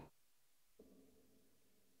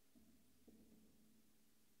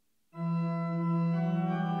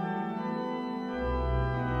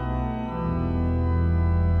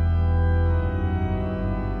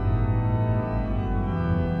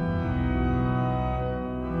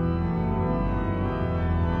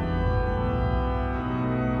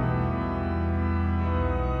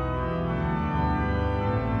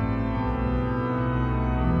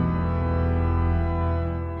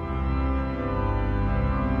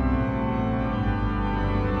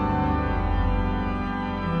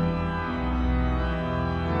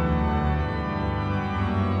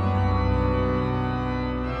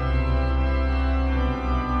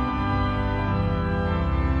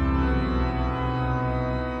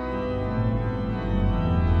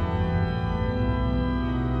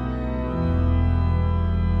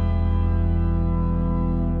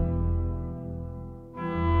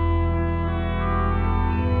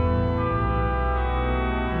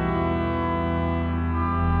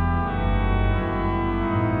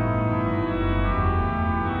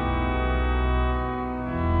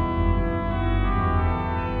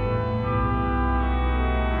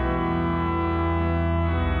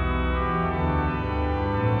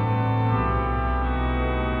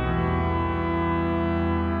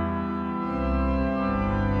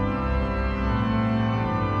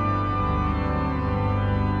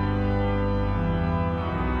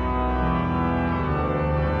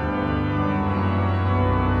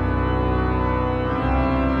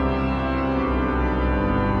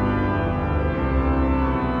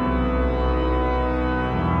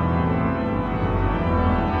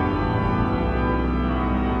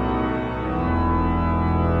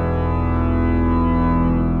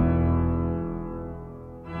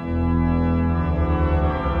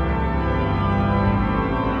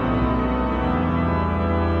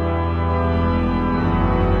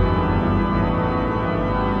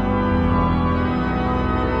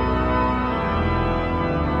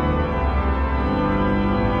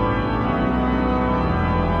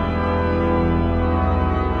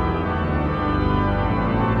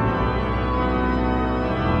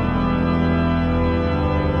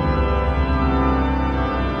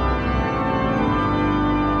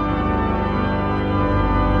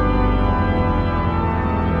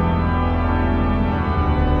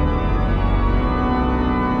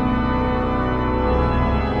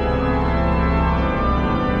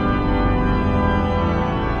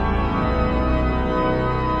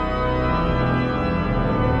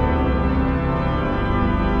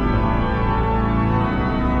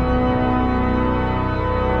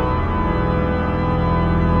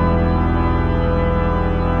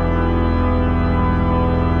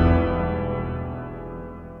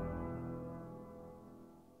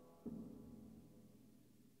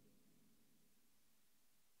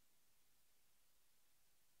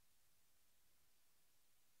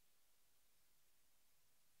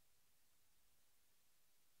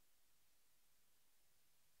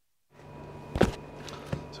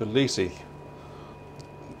 So Lucy,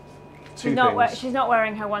 she's not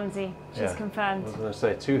wearing her onesie. She's confirmed. I was going to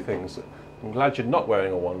say 2 things. I'm glad you're not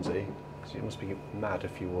wearing a onesie, because you must be mad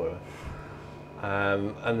if you were.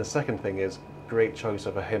 And the second thing is, great choice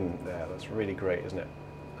of a hymn there. That's really great, isn't it?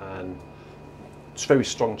 And it's a very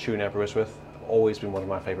strong tune, Aberystwyth. Always been one of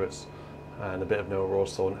my favourites. And a bit of Noah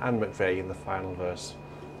Rawsthorne and McVeigh in the final verse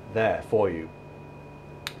there for you.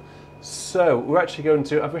 So we're actually going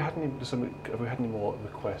to. Have we had any more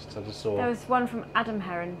requests? I just saw. There was one from Adam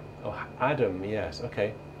Heron. Oh, Adam, yes,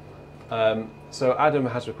 okay. So Adam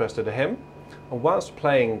has requested a hymn, and whilst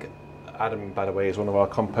playing, Adam, by the way, is one of our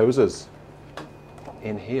composers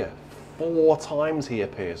in here. 4 times he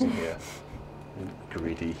appears in here.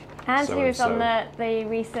 Greedy. And he was on the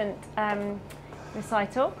recent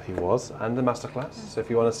recital. He was, and the masterclass. So if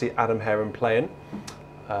you want to see Adam Heron playing,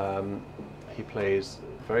 he plays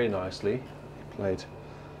very nicely. He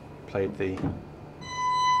played the.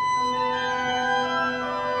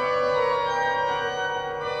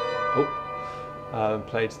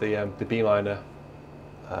 Played the B minor,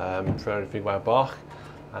 Prelude and Fugue by Bach,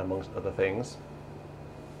 and amongst other things.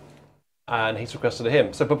 And he's requested a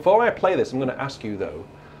hymn. So before I play this, I'm going to ask you though.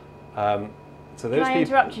 So those Can I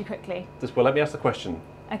interrupt you quickly? Well, let me ask the question.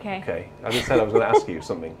 Okay. Okay. I just said I was going to ask you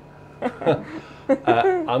something.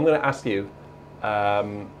 I'm going to ask you,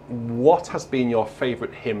 what has been your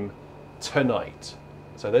favourite hymn tonight?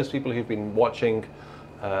 So those people who've been watching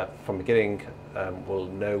from the beginning will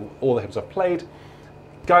know all the hymns I've played.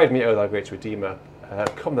 Guide me, O thou great Redeemer.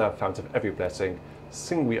 Come thou fount of every blessing.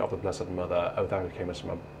 Sing we of the Blessed Mother, O thou who camest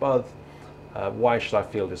from above. Why should I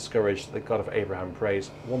feel discouraged? The God of Abraham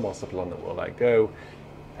praise. One more step along that will I go,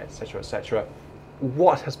 etc., etc.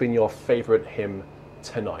 What has been your favourite hymn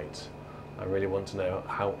tonight? I really want to know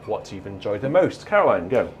what you've enjoyed the most. Caroline,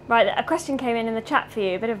 go. Right, a question came in the chat for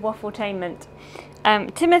you, a bit of waffletainment.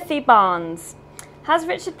 Timothy Barnes. Has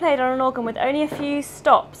Richard played on an organ with only a few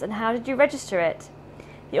stops, and how did you register it?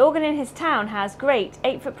 The organ in his town has great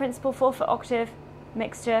 8-foot principal, 4-foot octave,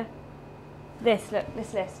 mixture. This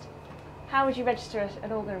list. How would you register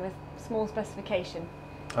an organ with small specification?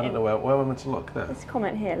 I don't know where we're meant to look there. This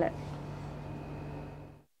comment here, look.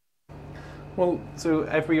 Well, so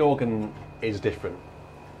every organ is different.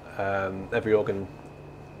 Every organ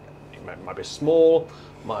might be small,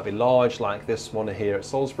 might be large, like this one here at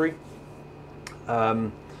Salisbury.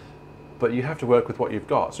 But you have to work with what you've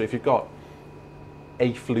got. So if you've got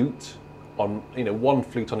a flute on, one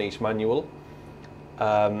flute on each manual,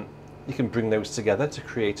 you can bring those together to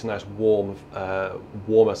create a nice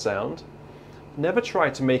warmer sound. Never try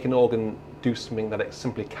to make an organ do something that it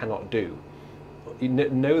simply cannot do. You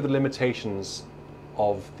know the limitations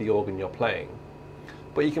of the organ you're playing,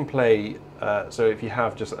 but you can play. So if you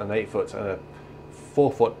have just an 8-foot and a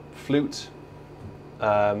 4-foot flute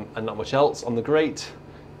and not much else on the grate,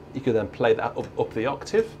 you could then play that up the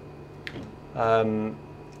octave.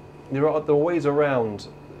 There are ways around,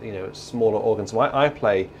 smaller organs. So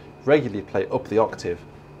I regularly play up the octave,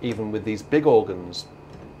 even with these big organs.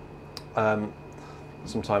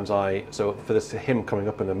 Sometimes so for this hymn coming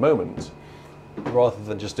up in a moment, rather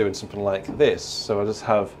than just doing something like this, so I just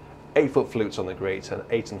have 8-foot flutes on the grate and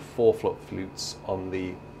 8 and 4-foot flutes on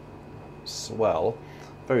the swell.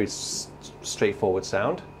 Very straightforward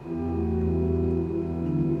sound.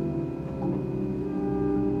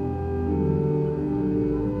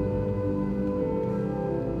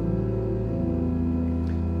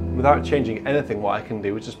 Without changing anything, what I can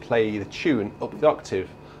do is just play the tune up the octave.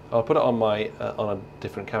 I'll put it on on a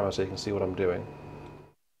different camera so you can see what I'm doing.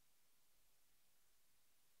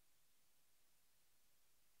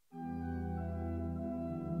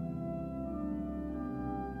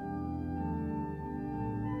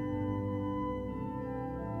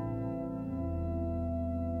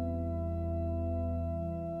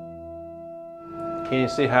 Can you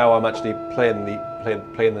see how I'm actually playing the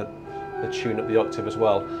tune up the octave as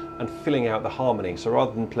well, and filling out the harmony? So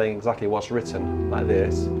rather than playing exactly what's written like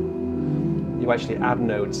this, you actually add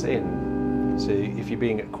notes in. So if you're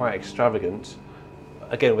being quite extravagant,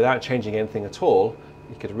 again, without changing anything at all,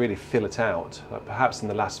 you could really fill it out, like perhaps in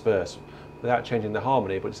the last verse, without changing the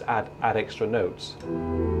harmony, but just add extra notes.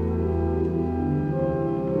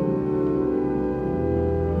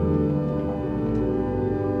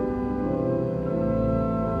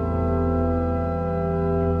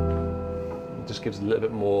 Just gives a little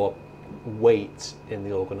bit more weight in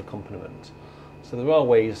the organ accompaniment. So there are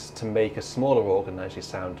ways to make a smaller organ actually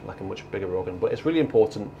sound like a much bigger organ, but it's really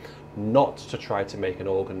important not to try to make an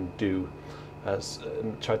organ do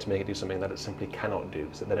something that it simply cannot do.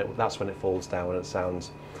 So then that's when it falls down and it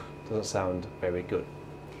doesn't sound very good.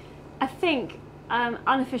 I think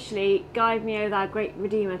unofficially, "Guide Me, O Thou Great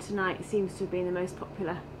Redeemer" tonight seems to have been the most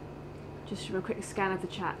popular. Just from a quick scan of the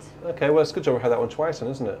chat. Okay, well it's a good job we had that one twice then,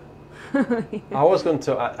 isn't it? I was going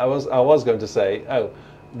to say, oh,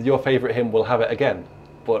 your favourite hymn, we'll have it again,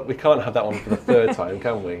 but we can't have that one for the third time,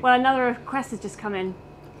 can we? Well, another request has just come in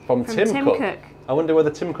from Tim Cook. I wonder whether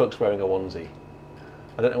Tim Cook's wearing a onesie.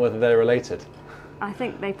 I don't know whether they're related. I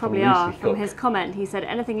think they probably are. From his comment, he said,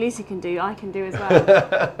 anything Lucy can do, I can do as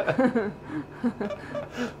well.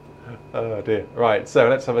 Oh dear. Right, so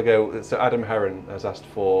let's have a go. So Adam Heron has asked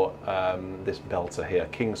for this belter here,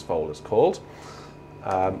 King's Foal it's called.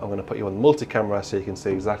 I'm going to put you on multi-camera so you can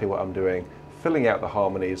see exactly what I'm doing, filling out the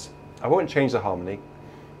harmonies. I won't change the harmony.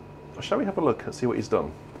 Shall we have a look and see what he's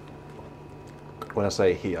done? When I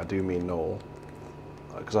say he, I do mean Noel.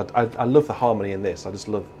 Because I love the harmony in this. I just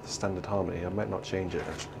love the standard harmony. I might not change it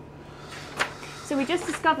actually. So we just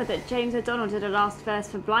discovered that James O'Donnell did a last verse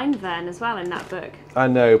for Blindvern as well in that book. I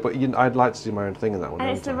know, but I'd like to do my own thing in that one. And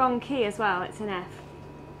it's the wrong key as well. It's an F.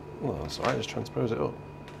 Well, that's all right. Just transpose it up.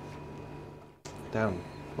 Down.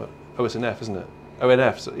 What? Oh, it's an F, isn't it? Oh, an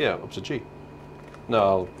F. So yeah, up to G.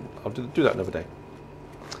 No, I'll do that another day.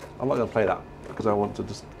 I'm not going to play that because I want to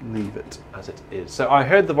just leave it as it is. So I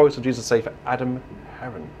heard the voice of Jesus say for Adam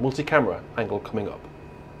Heron. Multi-camera angle coming up.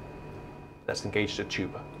 Let's engage the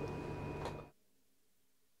tuba.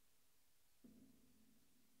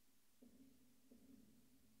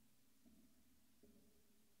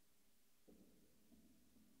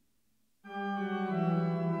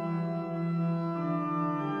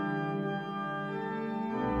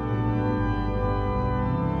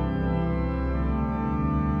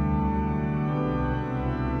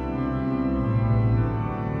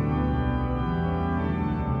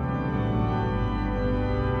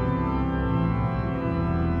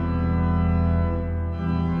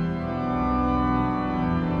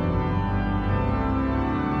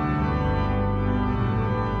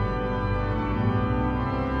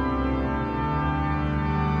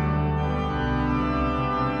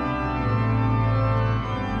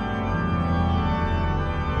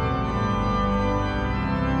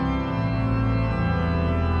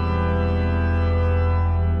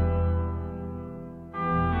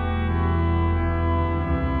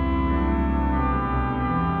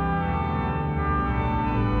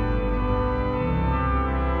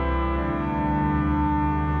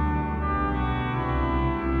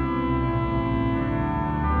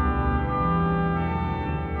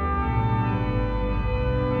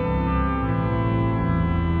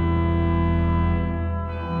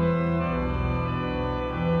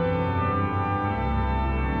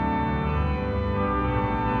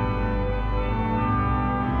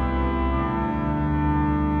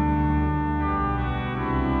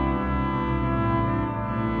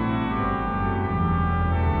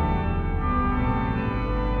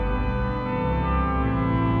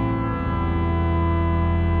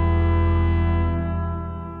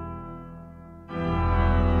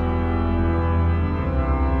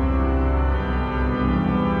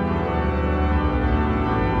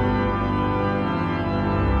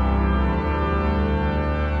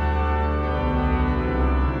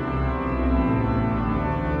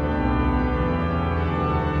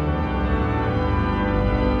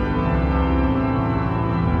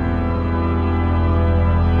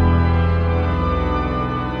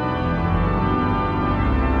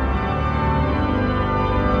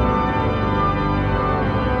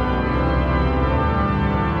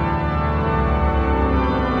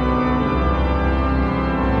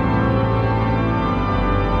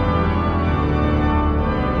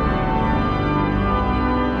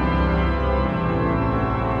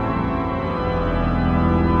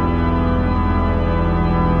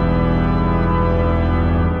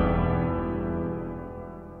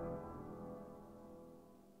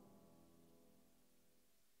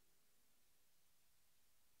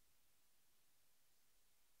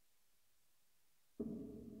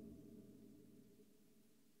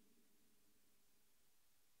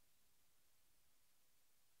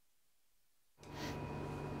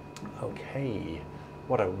 Okay,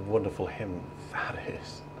 what a wonderful hymn that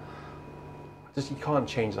is. You can't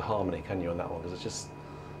change the harmony, can you, on that one? Because it's just,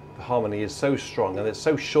 the harmony is so strong and it's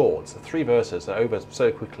so short. The 3 verses are over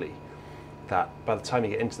so quickly that by the time you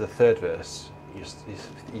get into the 3rd verse,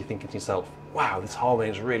 you're thinking to yourself, wow, this harmony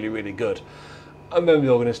is really, really good. And then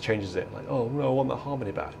the organist changes it, like, oh no, I want the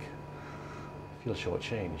harmony back. You feel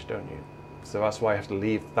shortchanged, don't you? So that's why I have to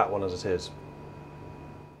leave that one as it is.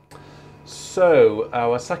 So,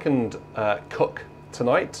 our second cook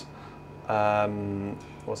tonight,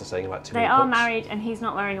 what's I saying about too many They are cooks? married and he's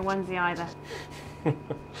not wearing a onesie either.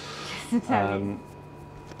 Just to tell you.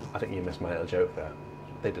 I think you missed my little joke there.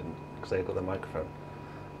 They didn't, because they got the microphone.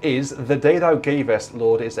 Is The Day Thou Gavest,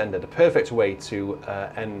 Lord, is ended. A perfect way to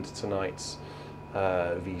end tonight's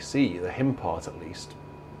VC, the hymn part at least,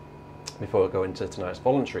 before we go into tonight's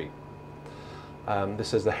voluntary.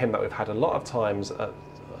 This is the hymn that we've had a lot of times at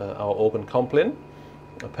our organ compline,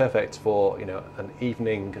 perfect for an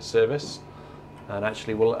evening service, and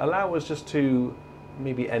actually will allow us just to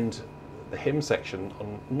maybe end the hymn section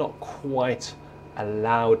on not quite a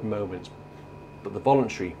loud moment, but the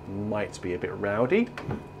voluntary might be a bit rowdy.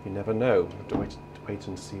 You never know. We have to wait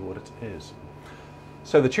and see what it is.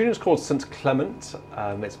 So the tune is called St Clement.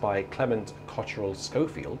 It's by Clement Cotterell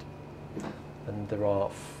Schofield, and there are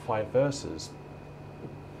 5 verses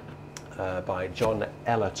by John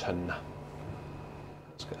Ellerton.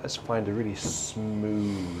 Let's find a really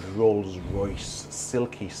smooth Rolls-Royce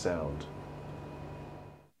silky sound.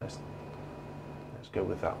 Let's go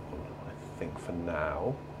with that one, I think, for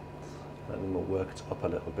now, and then we'll work it up a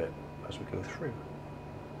little bit as we go through.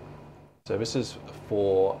 So this is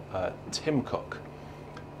for Tim Cook.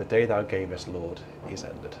 The day thou gavest, Lord, is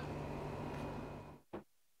ended.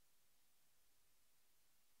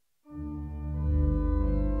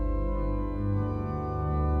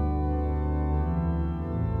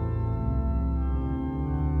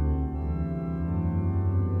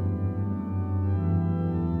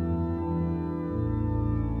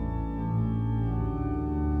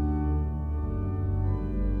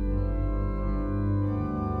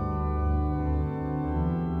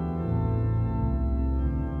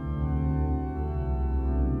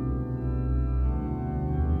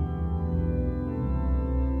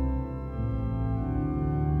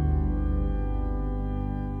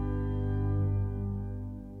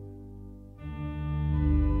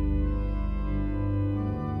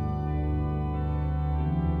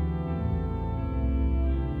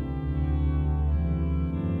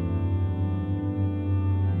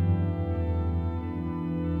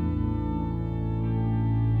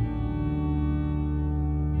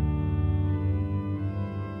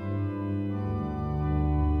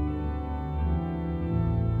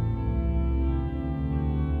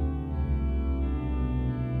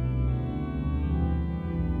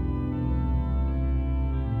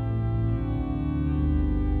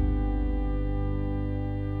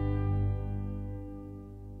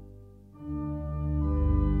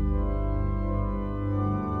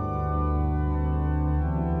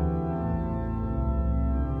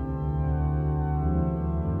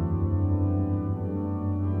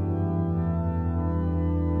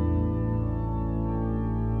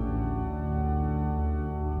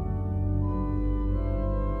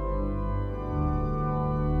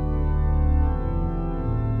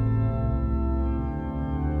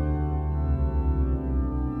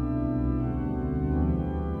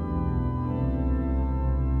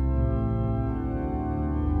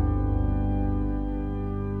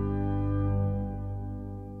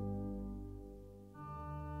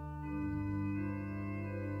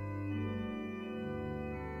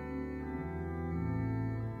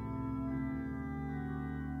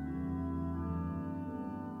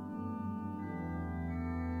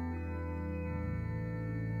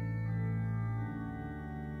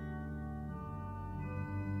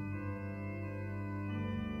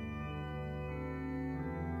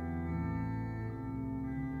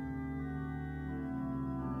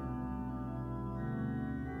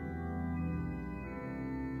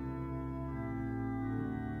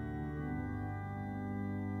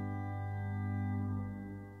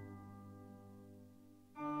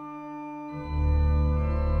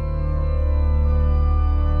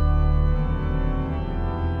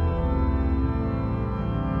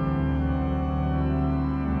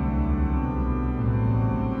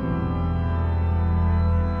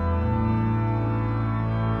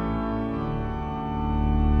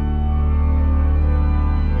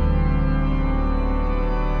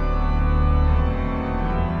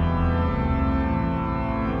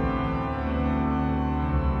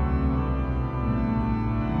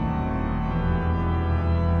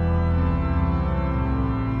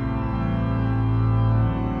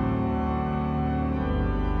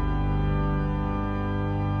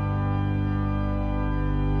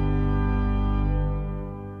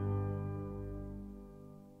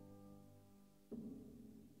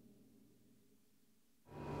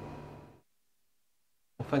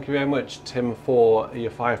 Thank you very much, Tim, for your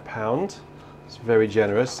 £5. It's very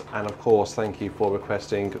generous. And of course, thank you for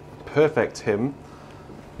requesting Perfect Hymn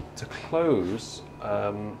to close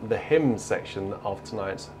the hymn section of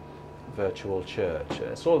tonight's virtual church.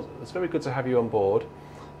 It's very good to have you on board.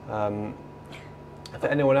 For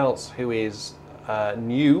anyone else who is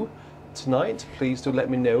new tonight, please do let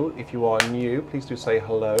me know. If you are new, please do say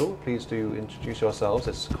hello. Please do introduce yourselves.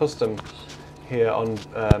 It's custom here on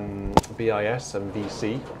BIS and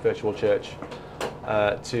VC, Virtual Church,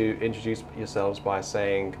 to introduce yourselves by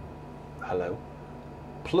saying hello,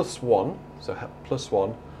 +1, so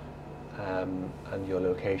 +1, and your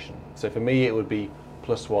location. So for me it would be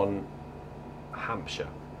 +1 Hampshire,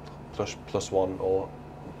 +1 or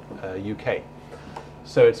UK.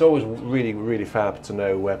 So it's always really, really fab to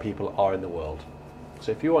know where people are in the world.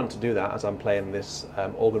 So if you want to do that as I'm playing this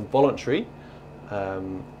organ voluntary,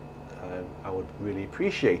 I would really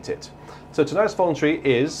appreciate it. So tonight's voluntary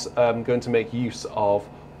is going to make use of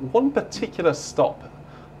one particular stop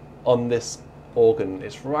on this organ.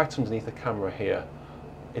 It's right underneath the camera here.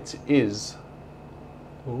 It is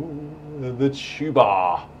the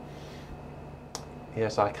tuba.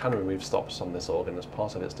 Yes, I can remove stops on this organ as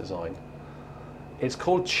part of its design. It's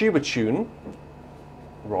called Tuba Tune,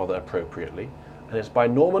 rather appropriately, and it's by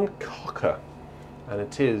Norman Cocker, and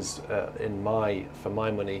it is, for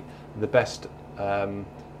my money, the best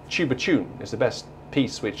tuba tune. It's the best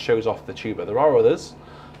piece which shows off the tuba. There are others,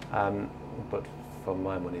 but for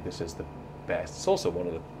my money, this is the best. It's also one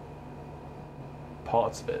of the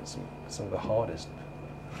parts of it, some of the hardest.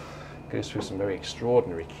 It goes through some very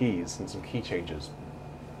extraordinary keys and some key changes.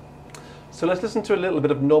 So let's listen to a little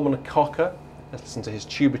bit of Norman Cocker. Let's listen to his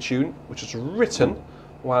tuba tune, which was written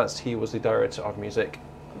whilst he was the director of music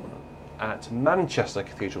at Manchester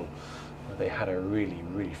Cathedral. They had a really,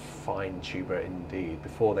 really fine tuba indeed,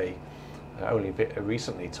 before they only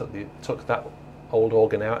recently took that old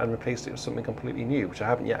organ out and replaced it with something completely new, which I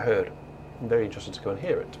haven't yet heard. I'm very interested to go and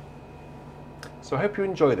hear it. So I hope you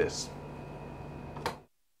enjoy this.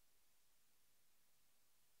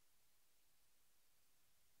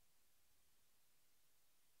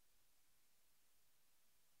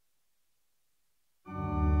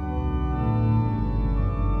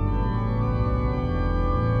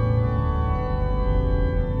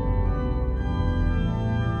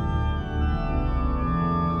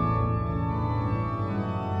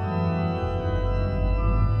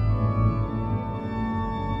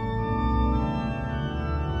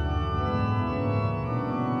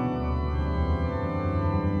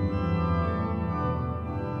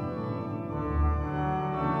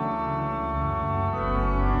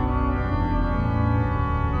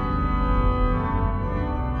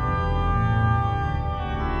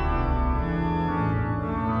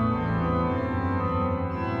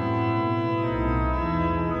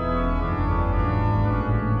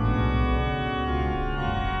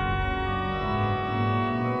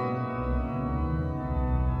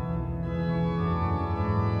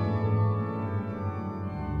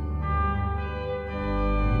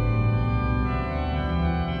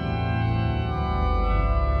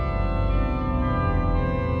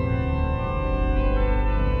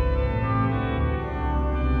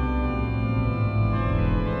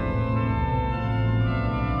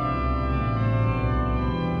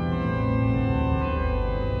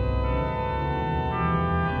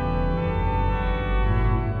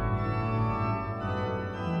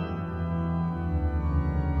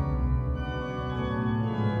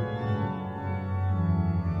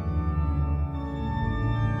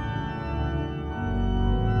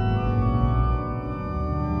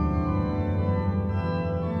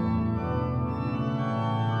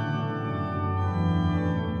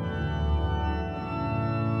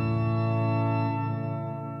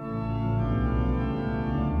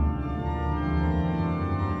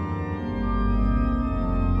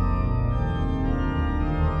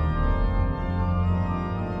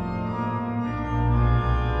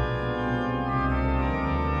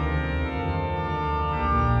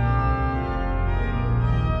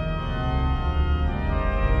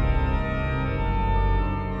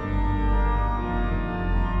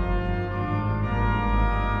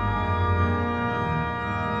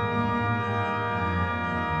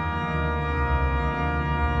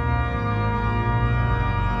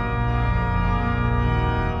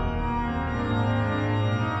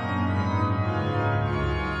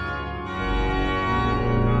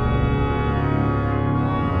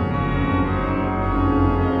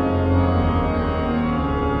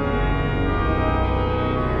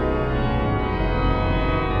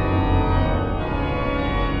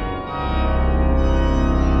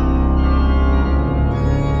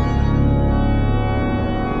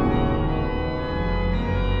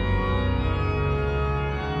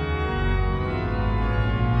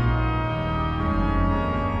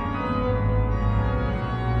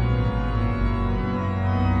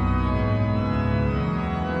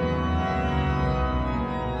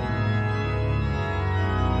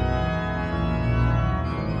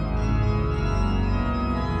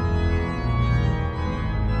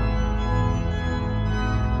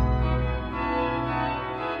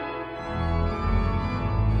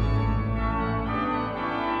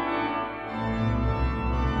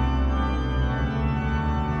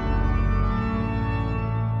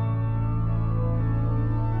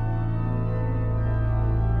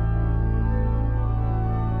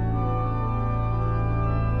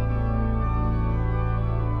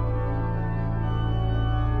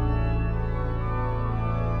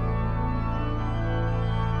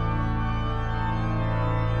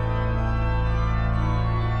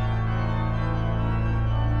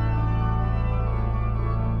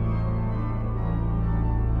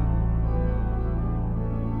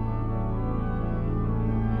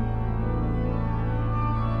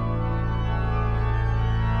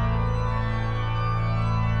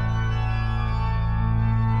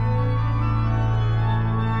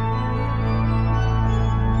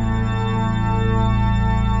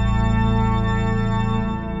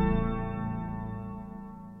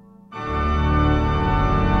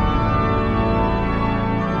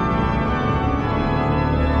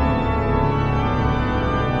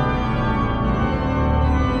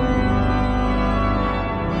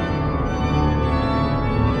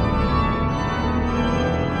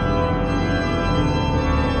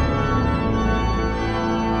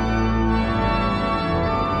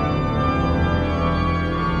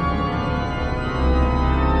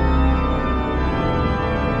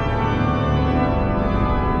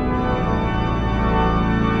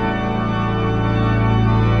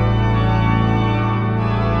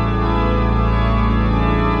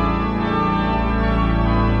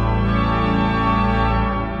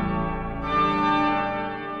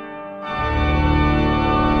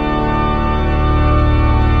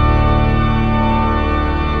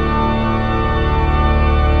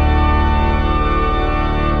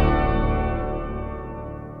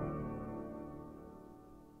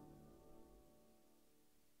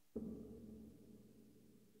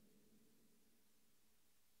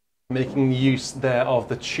 Making use there of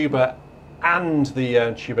the tuba and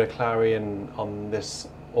the tuba clarion on this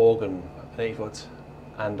organ, an 8-foot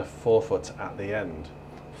and a 4-foot at the end.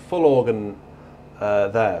 Full organ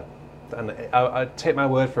there. And I take my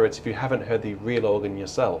word for it, if you haven't heard the real organ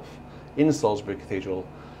yourself in Salisbury Cathedral,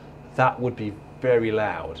 that would be very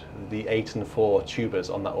loud. The 8 and 4 tubas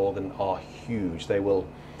on that organ are huge. They will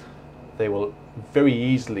very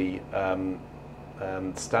easily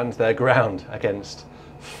stand their ground against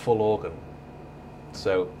full organ.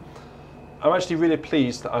 So I'm actually really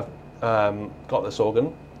pleased that I've got this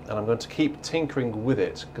organ, and I'm going to keep tinkering with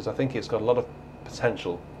it because I think it's got a lot of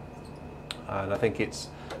potential, and I think it's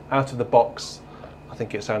out of the box. I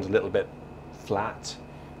think it sounds a little bit flat.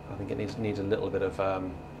 I think it needs a little bit of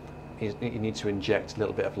you need to inject a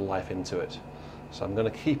little bit of life into it. So I'm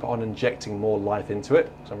going to keep on injecting more life into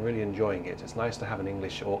it because I'm really enjoying it. It's nice to have an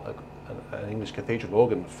English cathedral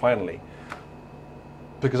organ finally,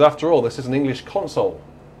 because after all, this is an English console,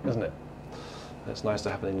 isn't it? And it's nice to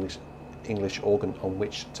have an English organ on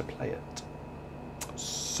which to play it.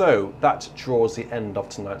 So that draws the end of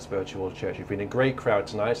tonight's virtual church. You've been a great crowd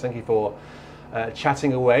tonight. Thank you for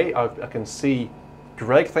chatting away. I can see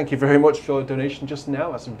Greg, thank you very much for your donation just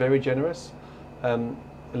now. That's very generous.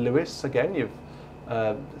 Lewis, again, you've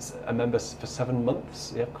a member for 7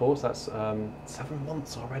 months. Yeah, of course, that's 7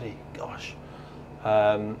 months already. Gosh.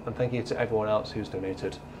 And thank you to everyone else who's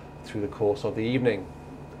donated through the course of the evening.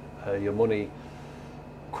 Your money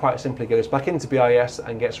quite simply goes back into BIS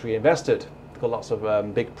and gets reinvested. We've got lots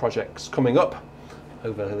of big projects coming up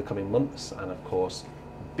over the coming months, and of course,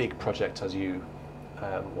 big projects as you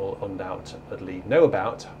will undoubtedly know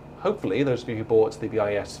about. Hopefully, those of you who bought the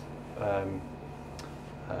BIS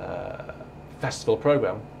festival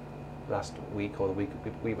program last week or the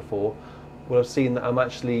week before will have seen that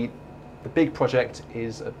the big project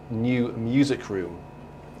is a new music room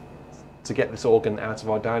to get this organ out of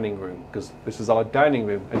our dining room, because this is our dining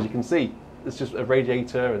room, as you can see. It's just a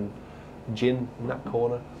radiator and gin in that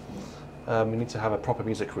corner. We need to have a proper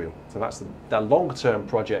music room. So that's the longer-term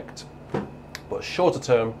project. But shorter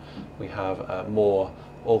term, we have more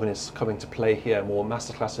organists coming to play here, more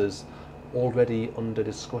masterclasses already under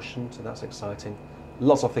discussion, so that's exciting.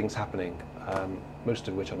 Lots of things happening, most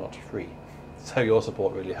of which are not free. So your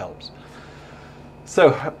support really helps.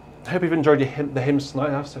 So, hope you've enjoyed the hymns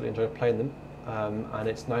tonight. I've certainly enjoyed playing them, and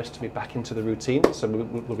it's nice to be back into the routine. So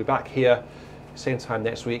we'll be back here same time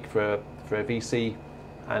next week for a VC,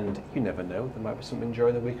 and you never know, there might be something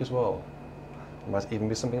during the week as well. There might even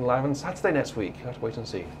be something live on Saturday next week. You have to wait and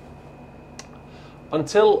see.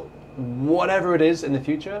 Until whatever it is in the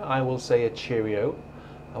future, I will say a cheerio.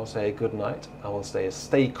 I will say a good night. I will say a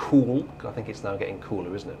stay cool. I think it's now getting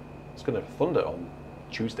cooler, isn't it? It's going to thunder on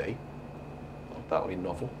Tuesday. Oh, that'll be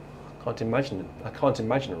novel. I can't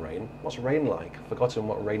imagine rain. What's rain like? I've forgotten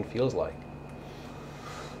what rain feels like.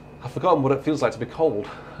 I've forgotten what it feels like to be cold.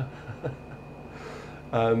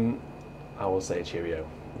 I will say a cheerio.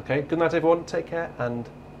 Okay, good night everyone, take care and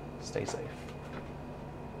stay safe.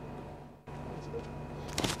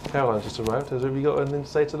 Caroline's just arrived. Have you got anything to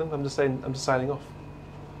say to them? I'm just signing off.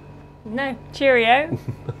 No, cheerio.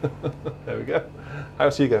 There we go.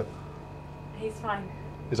 How's Hugo? He's fine.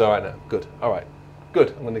 He's all right now. Good. All right.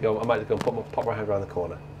 Good. I might go and pop my head around the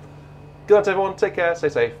corner. Good night everyone, take care, stay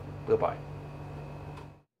safe. Goodbye.